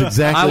 and that's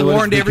exactly I what it's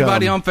warned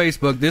everybody become. on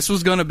Facebook this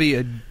was going to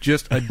be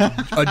just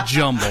a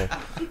jumble.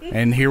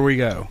 And here we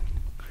go.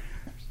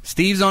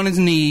 Steve's on his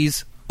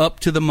knees up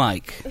to the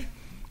mic.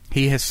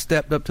 He has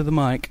stepped up to the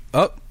mic.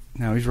 Oh,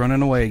 now he's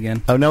running away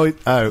again. Oh, no.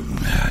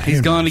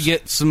 He's going to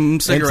get some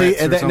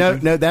cigarettes or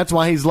something. No, that's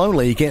why he's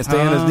lonely. He can't stay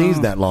on his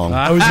knees that long.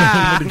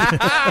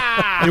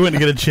 He went to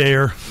get a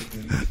chair.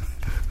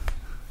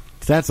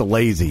 That's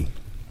lazy.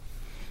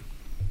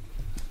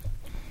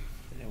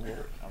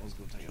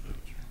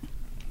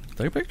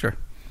 Take a picture.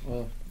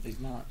 Well, he's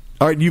not.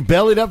 All right, you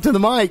bellied up to the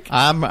mic.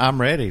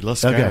 I'm ready.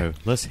 Let's Okay. go.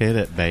 Let's hit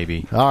it,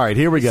 baby. All right,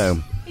 here we go.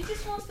 He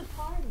just wants to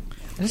party.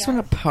 I just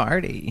want to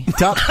party.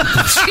 Top.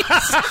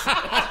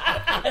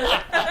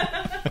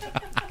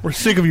 We're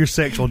sick of your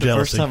sexual First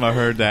jealousy. time I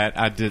heard that,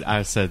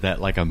 I said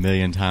that like a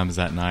million times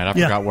that night. I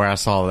Yeah. forgot where I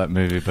saw that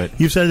movie, but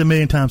You've said it a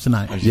million times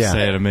tonight. I just Yeah.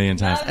 say it a million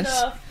times. Not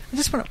enough. I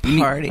just want to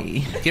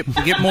party.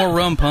 Get more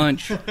rum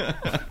punch.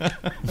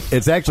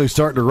 It's actually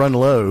starting to run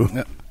low.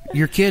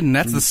 You're kidding.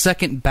 That's the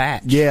second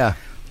batch. Yeah.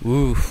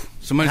 Oof.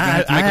 Somebody's going to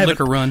have to make a haven't-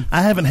 liquor run.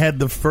 I haven't had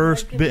the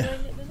first bit.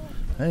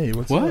 Hey,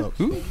 what's What? up?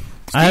 Ooh.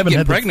 I haven't getting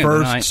had the pregnant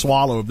first tonight.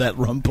 swallow of that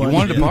rum He punch.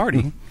 wanted to yet.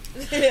 party.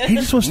 He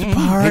just wants to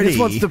party. He just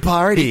wants to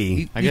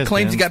party. I He guess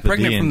claims he Ben's got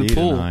pregnant from the D&D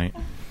pool. tonight.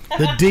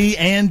 The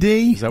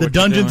D&D, Is that the what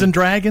you're Dungeons doing? and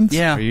Dragons.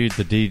 Yeah. Are you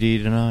the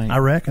DD tonight? I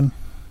reckon.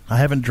 I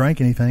haven't drank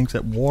anything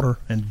except water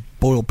and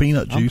boiled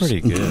peanut I'm juice.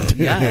 pretty good.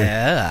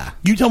 Yeah.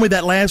 You told me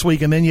that last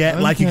week, and then you act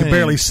like you could Okay.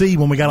 barely see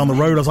when we got on the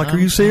road. I was like, "Are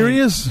you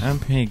serious?" I'm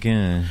pretty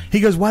good. He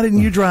goes, "Why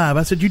didn't you drive?"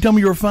 I said, "You told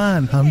me you were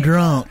fine." I'm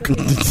drunk.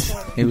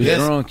 He was Yes.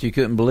 drunk. You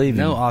couldn't believe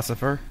him. No,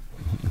 Ossifer.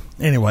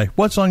 Anyway,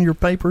 what's on your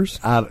papers?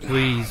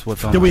 Please,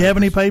 what's on? Do we have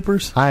any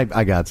papers? I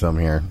got some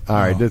here. All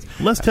right. this-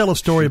 Let's tell a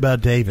story about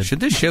David Should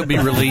this show be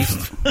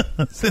released?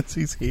 since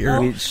he's here.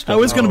 Oh,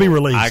 Oh, it's going to be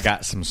released. I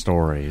got some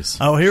stories.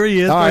 Oh, here he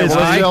is. All right, There he is.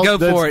 well, All right, let's-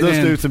 go for it, Let's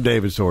then. do some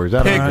David stories.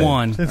 That'll Pick be good.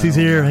 one. Since he's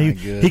here,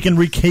 he can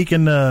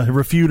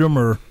refute them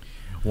or.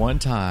 One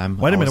time.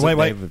 Wait a I minute, was at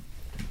wait. David-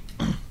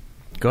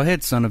 Go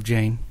ahead, son of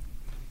Jane.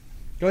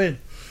 Go ahead.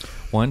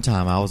 One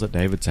time I was at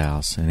David's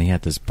house, and he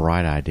had this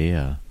bright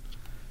idea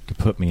to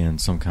put me in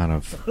some kind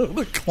of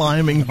The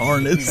climbing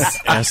harness.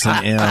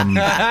 S&M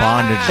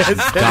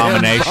bondage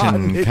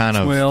domination kind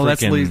of Well,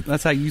 freaking,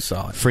 that's how you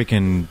saw it.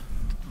 freaking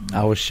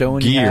I was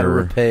showing you how to Gear.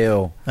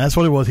 repel. That's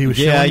what it was. He was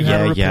Yeah, showing you how to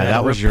yeah, repel. yeah,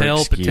 that was your Repel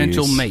excuse.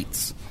 potential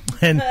mates.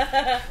 And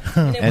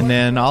And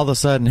then all of a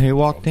sudden, who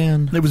walked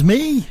in? it was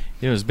me.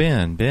 It was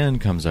Ben. Ben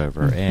comes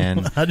over,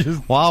 and I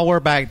just while we're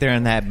back there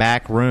in that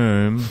back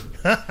room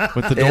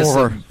with the It's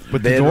door a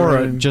with the door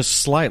bedroom. just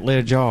slightly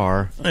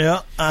ajar,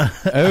 yeah.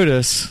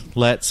 Otis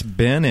lets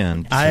Ben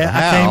in to I the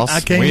house. came. I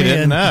came we in.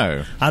 didn't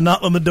know. I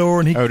knocked on the door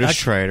and he. Otis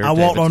Schrader, I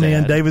walked David's on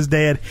in. dad. David's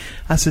dad.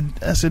 I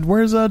said,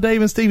 "Where's Dave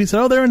and Steve?" He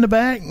said, "Oh, they're in the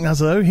back." And I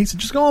said, "Oh." He said,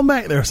 "Just go on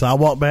back there." So I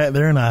walked back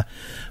there and I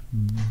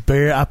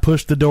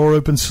pushed the door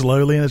open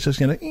slowly, and it's just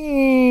gonna.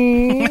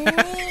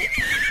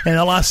 And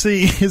all I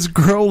see is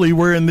Crowley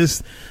wearing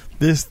this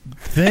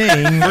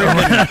thing.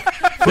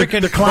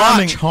 Freaking the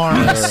climbing crotch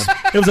harness.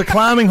 It was a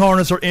climbing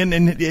harness, and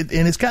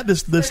it's got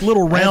this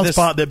little I had round this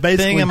spot that thing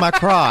basically in my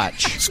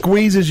crotch.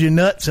 squeeses your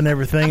nuts and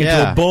everything into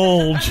Yeah. a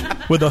bulge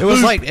with a It was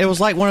hoop.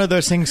 like one of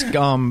those things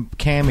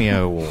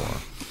Cameo wore.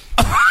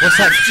 What's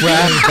that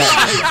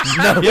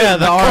rap? Yeah,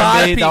 the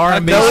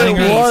R&B No, it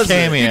singer wasn't.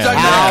 Cameo. You're talking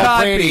about How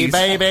cod pretty, piece.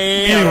 baby.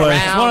 Anyway,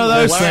 It's one of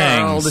those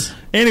things.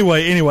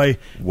 Anyway, and I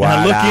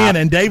What look up? in,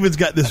 and David's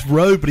got this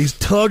rope, and he's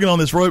tugging on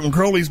this rope, and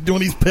Crowley's doing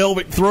these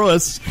pelvic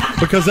thrusts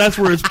because that's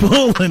where it's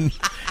pulling.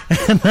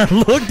 And I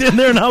looked in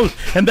there,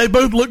 and they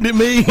both looked at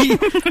me,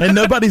 and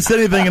nobody said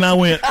anything, and I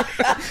went,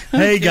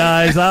 "Hey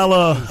guys,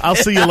 I'll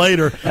see you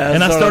later."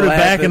 And I started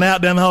backing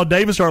out down the hall.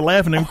 David started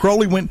laughing, and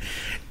Crowley went,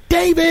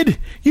 "David,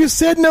 you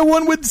said no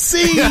one would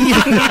see."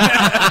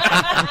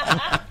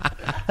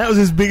 That was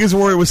his biggest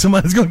worry, was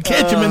somebody's going to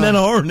catch him in that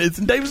harness.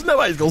 And David's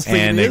nobody's going to see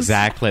And this.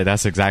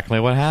 that's exactly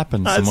what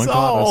happened. I Someone saw.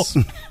 caught us.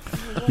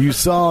 You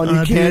saw and you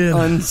I can't did.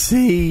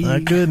 unsee.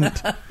 I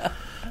couldn't.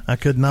 I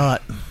could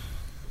not.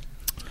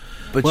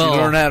 But Well-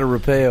 you learn how to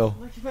rappel.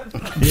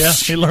 Yeah,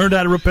 he learned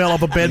how to rappel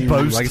off a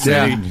bedpost. Like I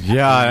said,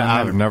 Yeah,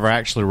 I've never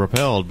actually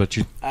rappelled, but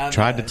you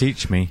tried to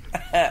teach me.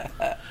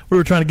 We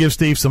were trying to give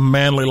Steve some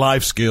manly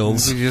life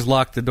skills. we just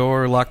locked the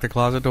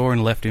closet door,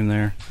 and left him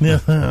there.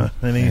 Yeah,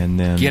 and he And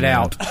then Get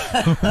out.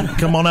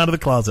 come on out of the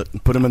closet.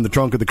 Put him in the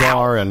trunk of the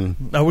car and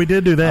Oh, we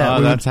did do that. Oh,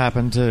 We that's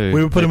happened too.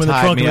 we would put They him in the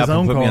tied trunk me of his up and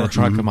own put me in car. the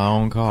trunk of my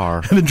own car.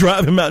 and then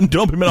drive him out and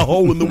dump him in a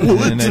hole in the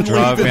woods. And then and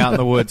drove leave me him. out in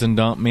the woods and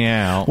dumped me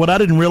out. What I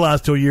didn't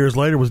realize till years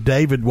later was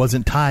David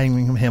wasn't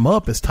tying him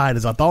up as tight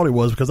as I thought he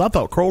was, because I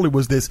thought Crowley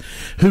was this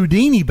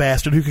Houdini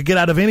bastard who could get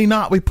out of any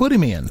knot we put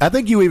him in. I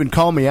think you even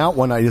called me out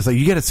one night. You said,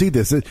 you got to see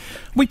this.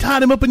 We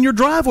tied him up in your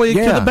driveway to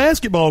Yeah. the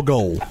basketball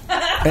goal,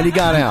 And he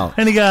got out.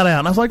 and he got out.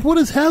 And I was like,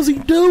 how's he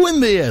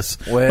doing this?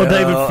 Well,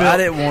 David I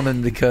didn't want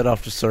him to cut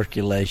off the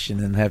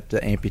circulation and have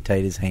to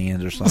amputate his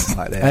hands or something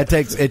like that. It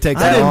takes I a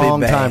didn't be long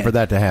bad. time for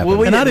that to happen. Well,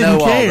 we And I didn't didn't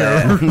know all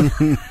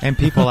care. that. And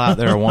people out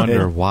there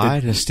wonder, why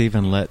does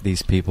Stephen let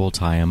these people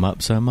tie him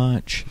up so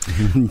much? I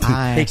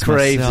He asked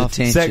craves myself-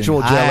 attention.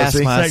 Sexual I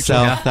jealousy. asked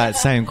myself that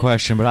same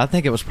question, but I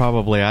think it was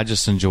probably I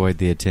just enjoyed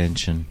the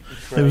attention.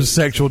 It was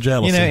sexual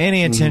jealousy. You know,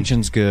 any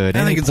attention's good. I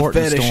Any think it's a port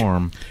and fetish.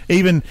 storm.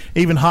 even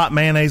hot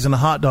mayonnaise and a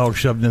hot dog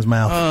shoved in his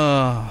mouth.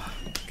 Oh,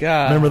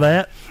 God. Remember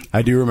that?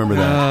 I do remember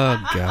that.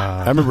 Oh, I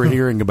God. remember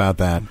hearing about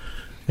that.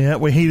 Yeah,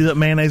 we heated up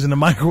mayonnaise in the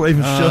microwave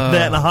and shoved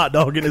that in a hot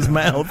dog in his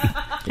mouth.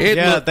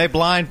 Yeah, they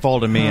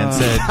blindfolded me and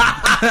said,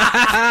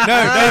 "No,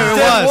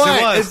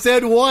 it was. It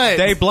said what?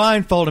 They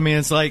blindfolded me and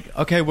it's like,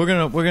 okay, we're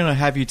gonna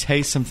have you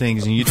taste some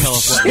things and you tell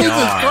us what they Jesus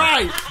are."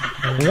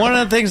 Christ! One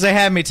of the things they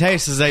had me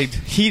taste is they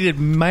heated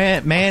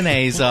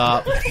mayonnaise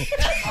up.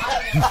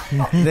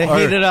 They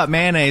heated up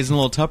mayonnaise in a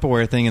little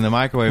Tupperware thing in the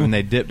microwave and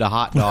they dipped a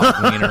hot dog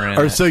wiener in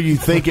Or it. so you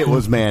think it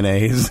was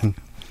mayonnaise.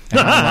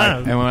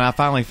 And when I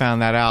finally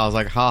found that out, I was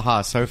like,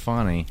 "Ha, so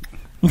funny."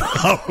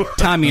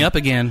 Tie me up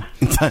again.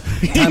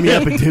 Tie me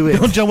up and do it.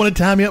 Don't you want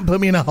to tie me up and put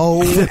me in a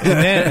hole?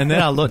 And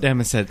then I looked at him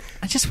and said,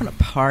 "I just want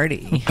to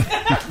party."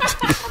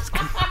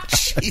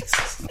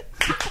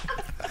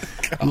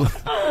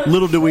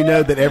 Little do we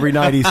know that every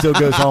night he still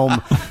goes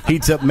home,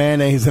 heats up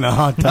mayonnaise in a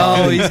hot dog.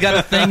 Oh, he's got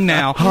a thing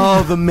now.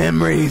 Oh, the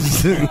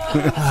memories. There's a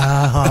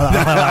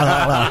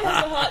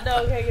hot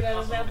dog hanging out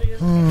of his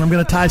mouth. I'm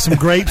going to tie some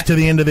grapes to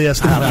the end of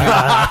this.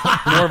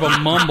 More of a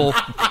mumble.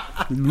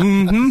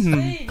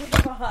 See, just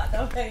have a hot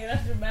dog hanging out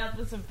of your mouth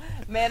with some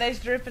mayonnaise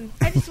dripping.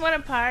 I just want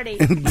to party.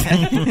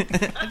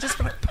 I just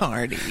want to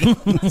party.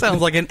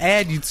 Sounds like an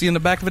ad you'd see in the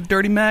back of a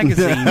dirty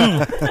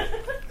magazine.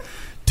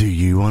 Do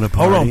you want to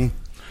Hold party? on.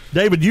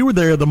 David, you were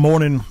there the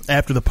morning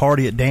after the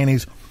party at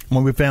Danny's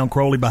when we found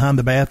Crowley behind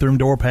the bathroom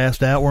door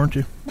passed out, weren't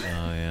you? Oh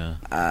yeah.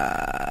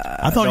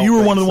 I thought you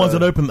were one of the ones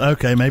that opened.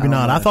 Okay, maybe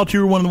not. I thought you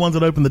were one of the ones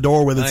that opened the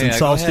door with us and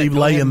saw Steve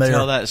laying there.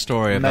 Tell that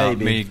story about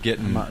Maybe. me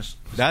getting.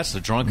 That's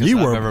the drunkest You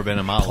I've were ever been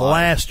in my life.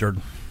 plastered.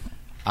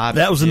 I-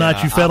 That was the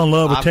night you fell in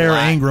love with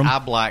Tara Ingram. I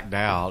blacked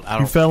out. I You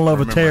don't fell in love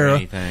with remember Tara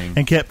anything.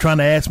 and kept trying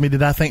to ask me,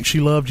 did I think she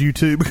loved you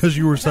too? Because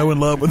you were so in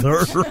love with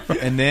her.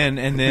 And then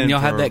And y'all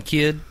had for that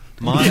kid.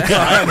 months,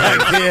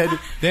 Kid.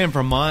 then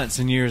for months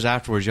and years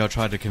afterwards, y'all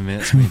tried to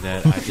convince me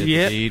that I did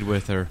Yep. the deed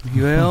with her,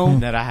 Well,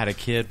 and that I had a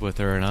kid with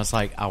her, and I was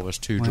like, I was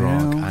too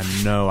drunk. Well. I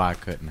know I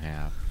couldn't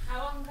have.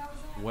 How long ago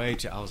was that? Way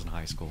too. I was in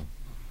high school.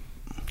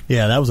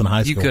 Yeah, that was in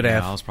high You school. could Yeah,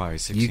 have. I was probably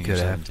 16 You or could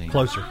have. 17.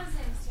 Closer. My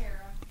name's Tara.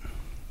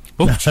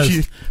 oh,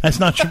 That's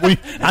not true.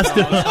 I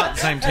still. Not the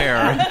same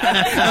terror.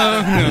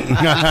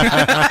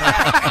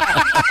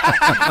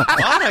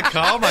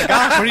 Monica, oh my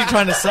gosh, what are you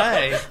trying to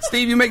say?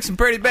 Steve, you make some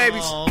pretty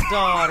babies. Oh,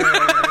 daughter,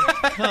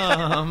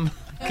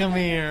 come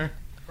here.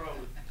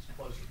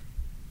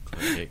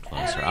 Get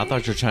closer. I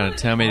thought you were trying to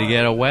tell me to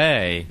get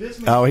away.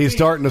 Oh, he's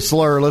starting to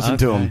slur. Listen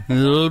to him.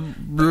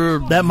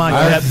 That mic,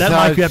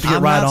 you have to get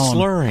I'm right not on.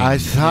 slurring. I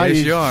saw Yes,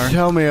 you. you are.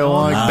 Tell me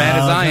along. Bad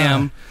as I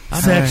am,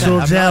 Sexual I'm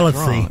not jealousy.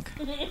 drunk.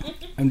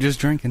 I'm just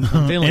drinking.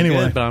 I'm feeling Anyway.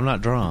 good, but I'm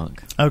not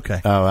drunk. Okay.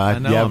 Oh, I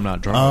know yeah. I'm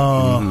not drunk.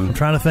 I'm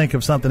trying to think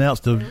of something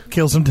else to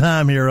kill some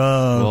time here.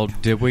 Well,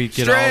 did we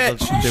get all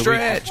the... did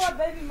Stretch. That's why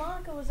baby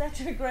Monica was at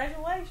your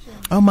graduation.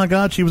 Oh my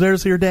God, she was there to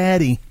see her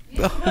daddy.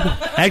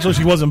 Actually,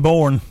 she wasn't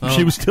born.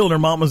 She was still in her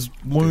mama's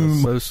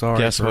womb. So sorry.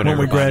 Guess for what, When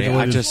we everybody?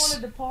 graduated.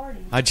 Wanted to party.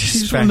 I just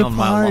She's from the found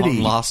my party.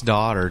 long-lost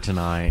daughter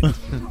tonight.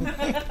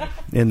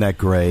 Isn't that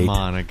great?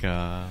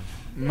 Monica.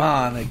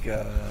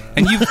 Monica.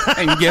 And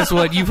guess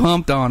what? You've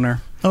humped on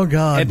her Oh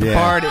God. at the Yeah.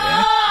 party.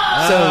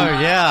 Oh,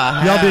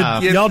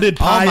 yeah. Y'all did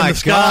pie oh in my the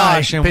sky.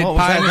 gosh. And Pie what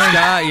was in the that?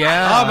 sky,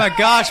 yeah. Oh, my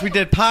gosh. We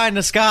did Pie in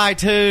the Sky,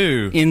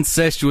 too.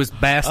 Incestuous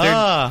bastard.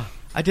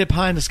 I did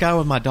Pie in the Sky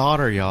with my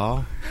daughter,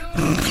 y'all.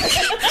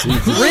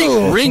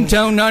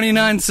 Ringtone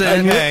 99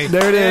 cents. Okay.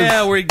 There it is.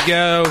 There we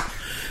go.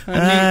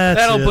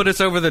 That'll put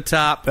us over the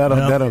top.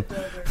 That'll.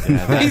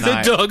 He's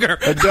a Duggar.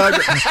 A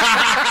Duggar.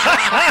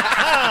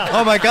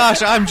 Oh my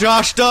gosh, I'm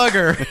Josh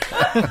Duggar.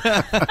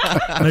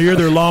 No, you're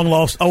their long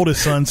lost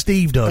oldest son,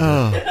 Steve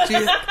Duggar.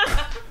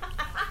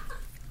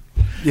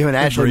 You have an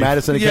Ashley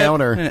Madison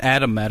account or an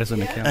Adam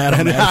Madison account?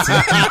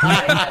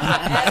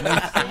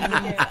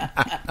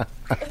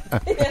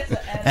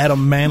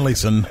 Adam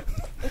Manleyson.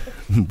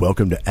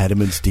 Welcome to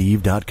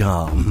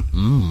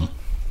AdamandSteve.com.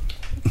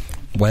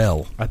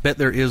 Well, I bet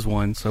there is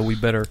one, so we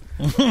better.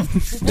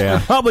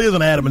 Yeah. probably is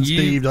an Adam and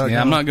Steve.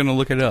 Yeah, I'm not going to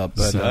look it up,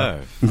 but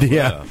Yeah.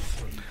 yeah,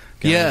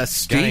 Got any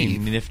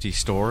Steve. nifty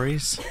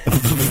stories?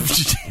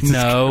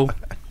 No,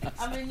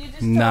 I mean, you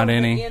just Not told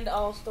any. the end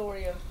all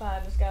story of Pie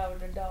in the Sky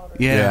with her daughter.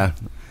 yeah.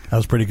 That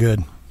was pretty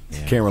good.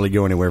 Can't really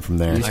go anywhere from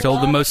there. You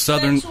told the most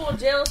southern. Sexual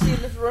jealousy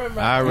in this room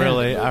right I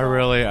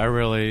now.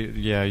 really,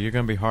 yeah, you're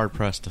going to be hard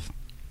pressed to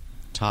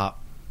top.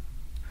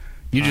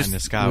 You Pie in just the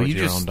Sky well, with you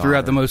your just own threw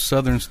out daughter. the most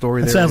southern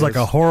story. That there sounds like is.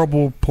 a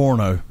horrible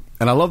porno.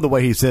 And I love the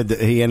way he said that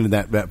he ended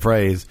that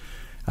phrase.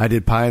 I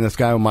did Pie in the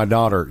Sky with my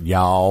daughter,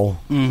 y'all.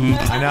 I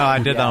know, I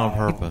did that on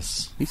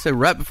purpose. He said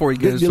right before he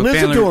goes You to listen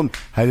family. to him.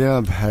 I did it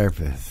on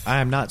purpose. I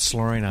am not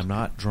slurring, I'm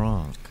not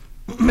drunk.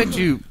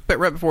 Bet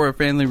right before a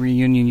family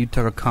reunion, you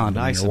took a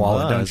condom Nice in and your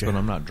wallet, buzz, don't you? but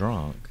I'm not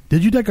drunk.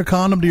 Did you take a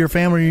condom to your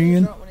family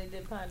reunion? Drunk when he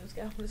did Pie in the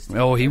Sky with his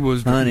Oh, he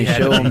was. Honey, he had-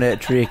 show him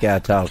that trick I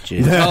taught you.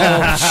 Oh,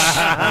 Was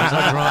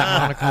I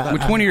drunk, Monica?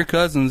 which one of your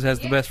cousins has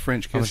the best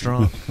French I was kiss?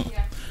 drunk.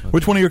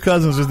 Which one of your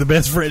cousins is the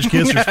best French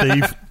kisser,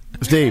 Steve?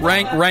 Steve.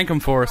 Rank them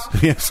for us.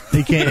 Yes.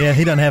 He can't. Yeah,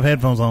 he doesn't have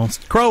headphones on.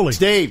 Crowley.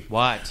 Steve.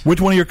 What? Which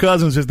one of your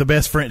cousins is the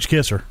best French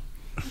kisser?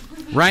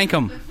 Rank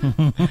them.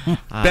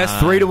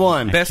 Best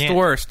 3-1. Best to Can't-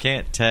 worst.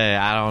 Can't tell you.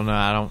 I don't know.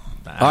 I don't.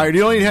 All right,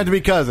 you don't even have to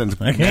be cousins.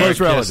 I can't. Close Kissed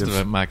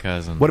relatives. my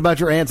cousin. What about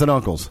your aunts and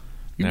uncles?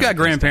 You've Never got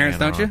grandparents,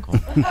 kissed don't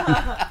an you?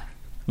 uncle.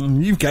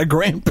 You've got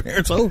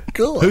grandparents. Oh,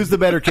 good. Who's the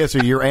better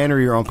kisser, your aunt or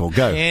your uncle?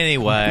 Go.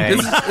 Anyway,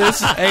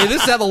 This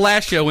is how the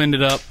last show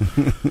ended up.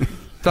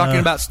 Talking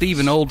about Steve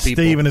and old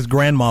people. Steve and his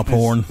grandma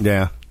porn.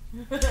 Yeah.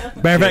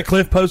 Matter of fact,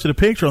 Cliff posted a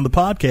picture on the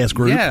podcast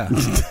group. Yeah.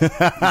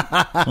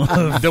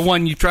 The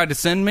one you tried to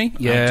send me? I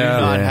do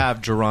not Yeah.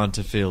 have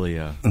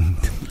gerontophilia.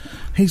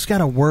 He's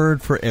got a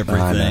word for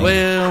everything.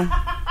 Well,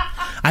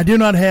 I do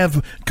not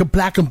have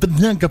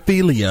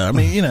kaplakaphilia. I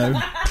mean, you know.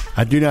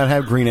 I do not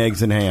have green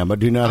eggs and ham. I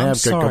do not I'm have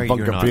sorry you're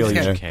not kakaphilia.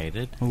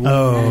 educated.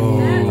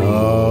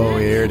 Oh,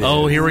 here it is.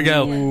 oh, here we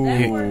go.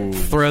 Here,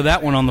 throw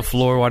that one on the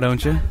floor, why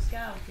don't you?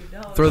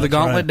 Throw the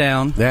gauntlet right.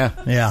 down. Yeah.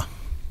 Yeah.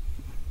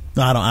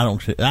 I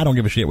don't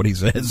give a shit what he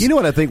says. You know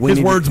what I think we His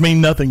need words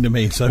mean nothing to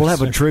me. So We'll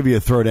have a trivia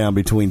throwdown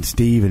between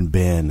Steve and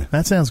Ben.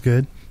 that sounds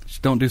good.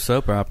 Just don't do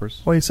soap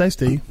operas. What do you say,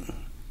 Steve?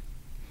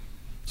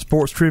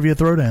 Sports trivia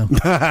throwdown.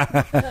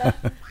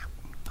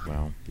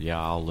 Well, yeah,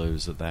 I'll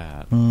lose at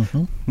that.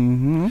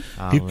 Mm-hmm.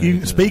 I'll you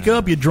lose at speak that.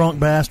 up, you drunk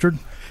bastard.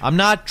 I'm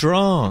not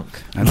drunk.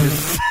 I'm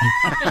just.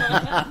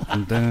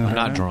 I'm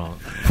not drunk.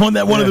 Wasn't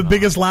that one of the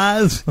biggest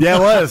lies? Yeah,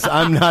 it was.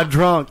 I'm not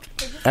drunk.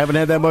 Haven't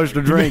had that much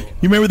to drink.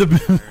 You remember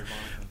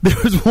there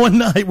was one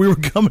night we were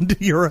coming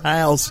to your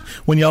house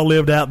when y'all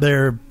lived out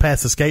there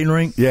past the skating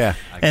rink. Yeah.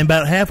 And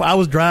about half, I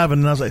was driving,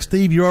 and I was like,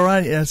 Steve, you all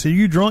right? And I said,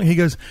 you drunk? He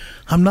goes,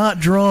 I'm not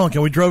drunk.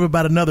 And we drove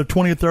about another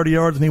 20 or 30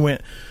 yards, and he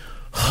went,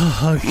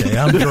 okay,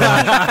 I'm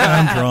drunk.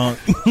 I'm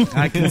drunk.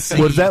 I can see.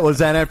 Was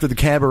that after the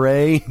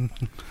cabaret?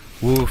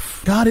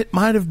 Woof. God, it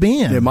might have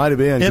been. It might have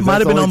been. 'cause It might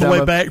that's have been only on the time way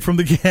I've- back from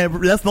the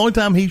cab. That's the only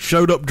time he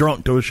showed up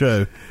drunk to a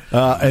show.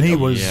 And he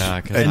was,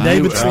 Yeah, 'cause and I-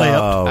 David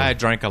slept. Oh. I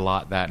drank a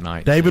lot that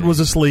night. David too. was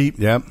asleep.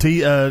 Yep.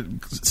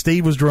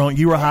 Steve was drunk.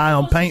 You were high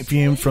on paint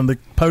fumes from the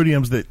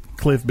podiums that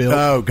Cliff built.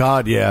 Oh,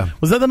 God, yeah.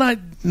 Was that the night?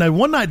 No,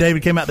 one night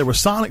David came out there with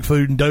Sonic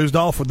food and dozed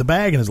off with the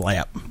bag in his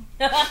lap.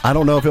 I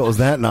don't know if it was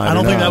that night. I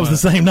don't or think not. that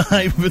was the same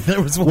night, but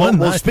there was one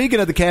Well, night. speaking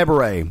of the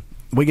cabaret,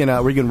 we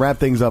can wrap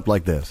things up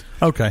like this.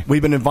 Okay.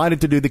 We've been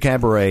invited to do the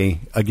cabaret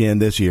again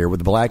this year with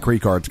the Black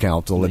Creek Arts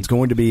Council. It's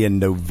going to be in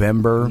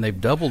November. And they've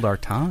doubled our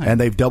time. And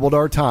they've doubled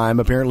our time.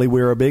 Apparently,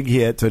 we're a big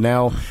hit. So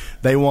now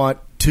they want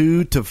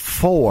 2 to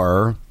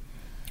 4.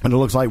 And it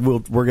looks like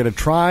we're going to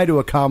try to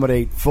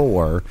accommodate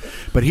 4.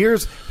 But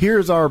here's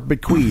our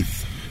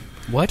bequeath.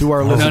 What? To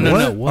our no, listeners. no,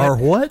 no. What? What? Or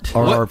what?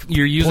 Or What? our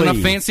You're using plea.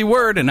 a fancy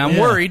word, and I'm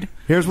Yeah. worried.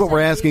 Here's what we're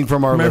asking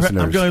from our Remember,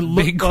 listeners. I'm going to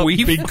look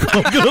Bequeath? up.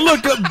 I'm going to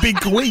look up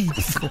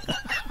bequeath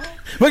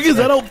because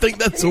I don't think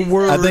that's a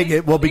word. I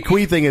think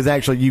bequeathing is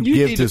actually you You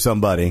give need to to-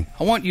 somebody.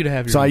 I want you to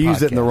have your So I own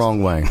used it in the podcast.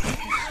 wrong way.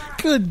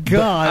 Good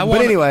God! I But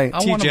want anyway,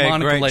 I want a TJ,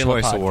 Monica great Layla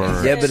choice of podcast.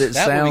 words. Yeah, but it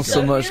That would be sounds so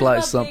good. much Here's like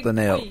my something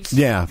big else. queef.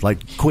 Yeah, like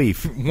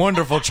queef.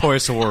 Wonderful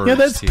choice of words. yeah,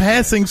 that's TJ.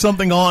 passing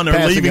something on or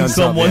Passing leaving on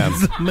something,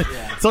 someone's.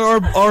 So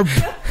our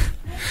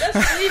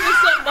That's leaving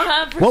something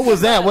behind for What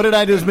was that? What did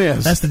I just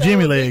miss? that's the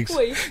Jimmy legs.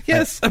 queef.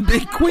 Yes, a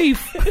big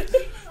queef.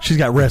 She's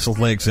got restless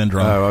leg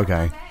syndrome. Oh,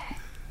 okay.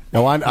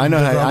 No, I know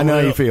how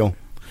you feel.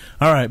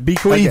 All right,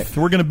 bequeath. Okay.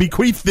 We're going to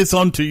bequeath this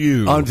onto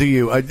you. On to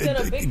you.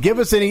 Give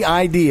us any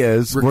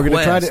ideas. We're going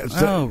to try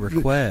to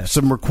Request.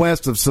 some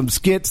requests of some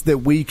skits that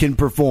we can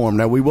perform.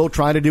 Now we will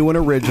try to do an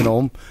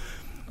original,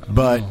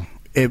 but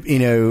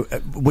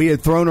we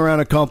had thrown around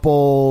a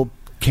couple,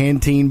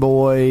 Canteen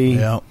Boy,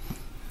 Yeah.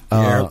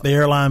 The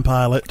airline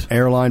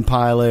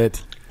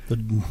pilot, the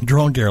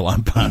drunk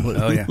airline pilot.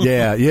 Oh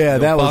yeah. yeah,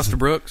 that was Foster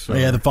Brooks. or-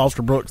 Yeah, the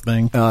Foster Brooks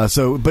thing.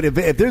 But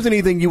if there's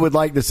anything you would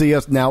like to see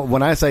us now,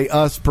 when I say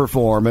us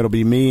perform, it'll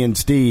be me and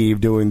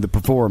Steve doing the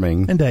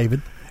performing, And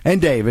David.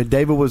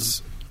 David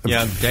was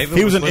Yeah, David.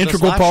 He was an with us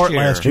integral part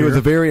last he year. was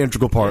a very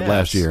integral part Yes.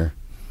 last year.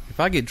 If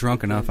I get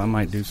drunk enough, I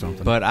might do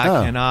something. But I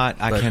Oh. cannot.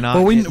 I cannot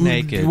Well, get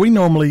naked. we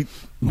normally.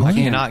 I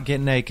cannot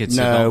get naked.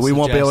 So No, don't we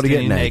won't be able to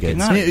suggest get any naked.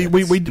 Not-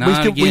 We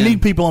Not we again.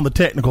 need people on the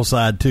technical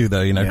side too,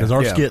 though, because Yeah.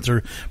 our Yeah. skits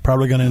are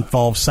probably going to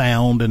involve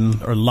sound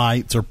or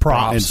lights or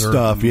props And or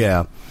stuff,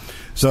 yeah.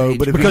 So,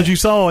 but if Because you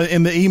saw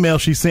in the email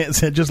she sent,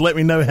 said, just let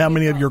me know how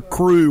many of your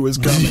crew is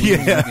coming.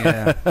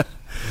 yeah.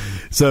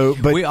 so,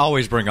 but We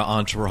always bring an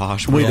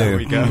entourage. We wherever do.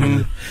 We go.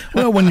 Mm-hmm.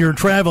 Well, when you're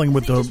traveling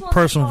with a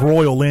person of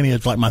royal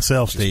lineage like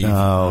myself, Steve.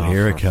 oh,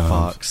 here it For comes.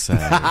 fuck's sake.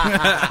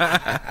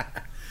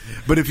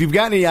 But if you've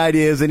got any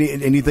ideas,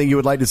 anything you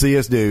would like to see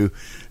us do,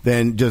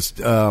 then just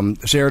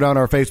share it on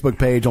our Facebook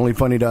page, Only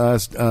Funny to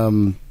Us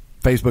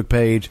Facebook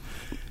page.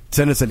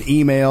 Send us an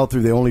email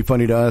through the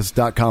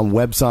onlyfunnytous.com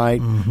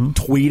website.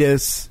 Tweet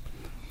us.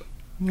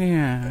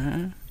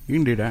 Yeah. You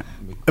can do that.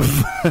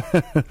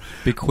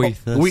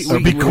 Bequeath us.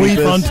 Bequeath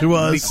unto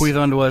us. Bequeath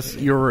unto us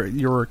your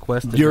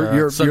requested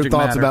Your subject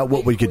thoughts matter. about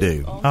what we could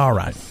do, All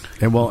right.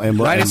 and we'll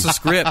Write us a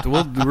script.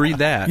 We'll read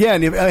that. yeah.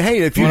 And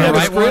if you Wanna have a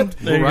write one?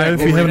 script, There you Right, go. If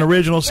we'll you have read an it.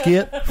 original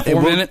skit,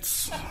 4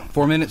 minutes.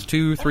 4 minutes,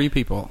 2-3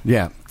 people.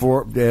 yeah,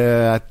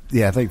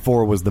 I think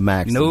 4 was the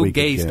max. that No we could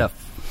gay get.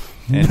 stuff.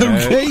 And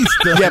no gay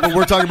stuff. Yeah, but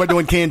we're talking about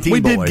doing Canteen We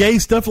Boy. did gay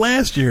stuff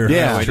last year.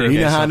 Yeah, we did you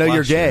gay know how I stuff know you're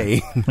last year.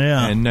 gay.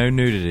 Yeah. and no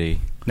nudity.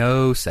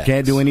 No sex.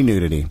 Can't do any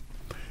nudity.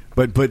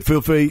 But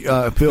feel free,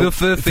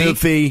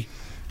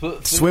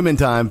 swimming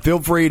time. Feel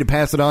free to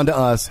pass it on to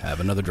us, Have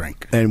another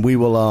drink. and we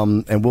will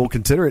and we'll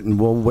consider it, and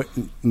we'll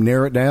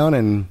narrow it down.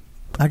 And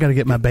I got to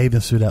get my bathing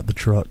suit out the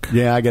truck.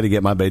 yeah, I got to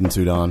get my bathing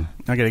suit on.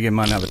 I got to get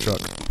mine out of the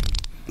truck.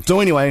 So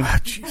anyway,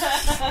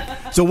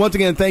 so once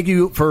again, thank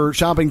you for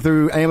shopping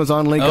through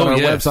Amazon. Link on our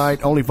yes. website,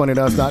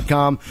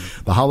 onlyfunnytous.com.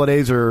 The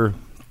holidays are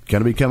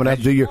going to be coming up.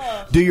 Do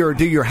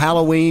your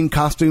Halloween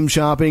costume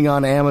shopping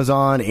on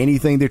Amazon.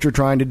 Anything that you're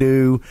trying to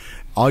do,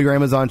 all your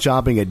Amazon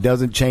shopping. It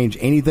doesn't change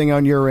anything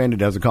on your end. It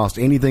doesn't cost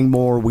anything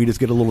more. We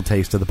just get a little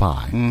taste of the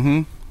pie.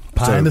 Mm-hmm.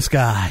 Pie in the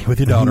sky with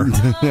your daughter.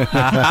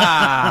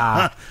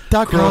 Cry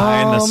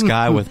in the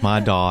sky with my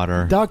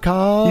daughter.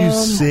 .com. You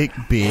sick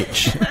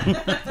bitch.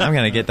 I'm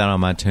gonna get that on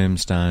my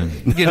tombstone.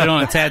 Get it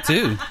on a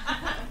tattoo.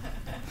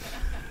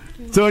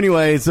 So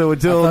anyway, so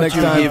until next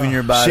you were time, giving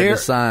your body share,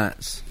 to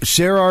science.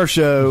 share our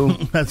show.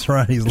 That's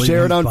right. He's leaving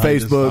Share it his on body.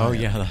 Facebook. Oh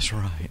yeah, that's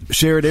right.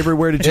 Share it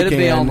everywhere that you It'll can.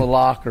 be on the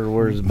locker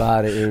where his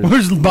body is.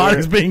 Where's the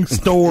body's being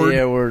stored?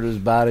 Yeah, where his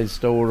body's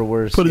stored or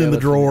where his Put it in the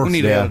skeleton- drawer. We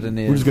need Yeah, skeleton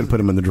is. we're just going to put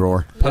them in the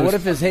drawer. Well, what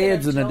if his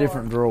head's in a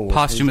different drawer?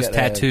 Posthumous He's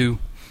gotta have- tattoo.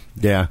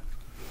 Yeah.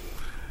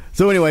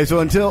 So anyway, so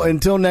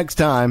until next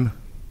time.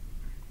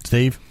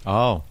 Steve?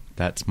 Oh,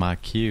 that's my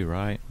cue,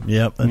 right?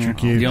 Yep, that's your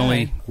cue. The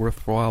only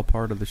worthwhile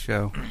part of the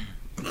show.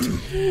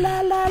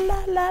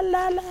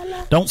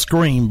 Don't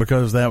scream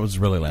because that was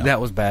really loud.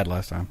 That was bad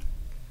last time.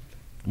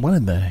 What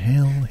in the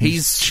hell?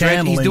 He's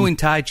channeling. doing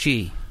Tai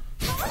Chi.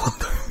 I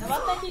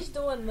think he's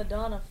doing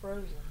Madonna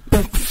Frozen.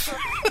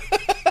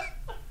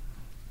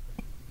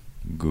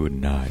 Good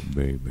night,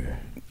 baby.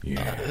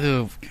 Yeah.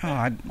 Oh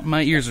God,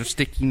 my ears are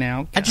sticky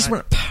now. I just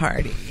want to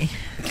party.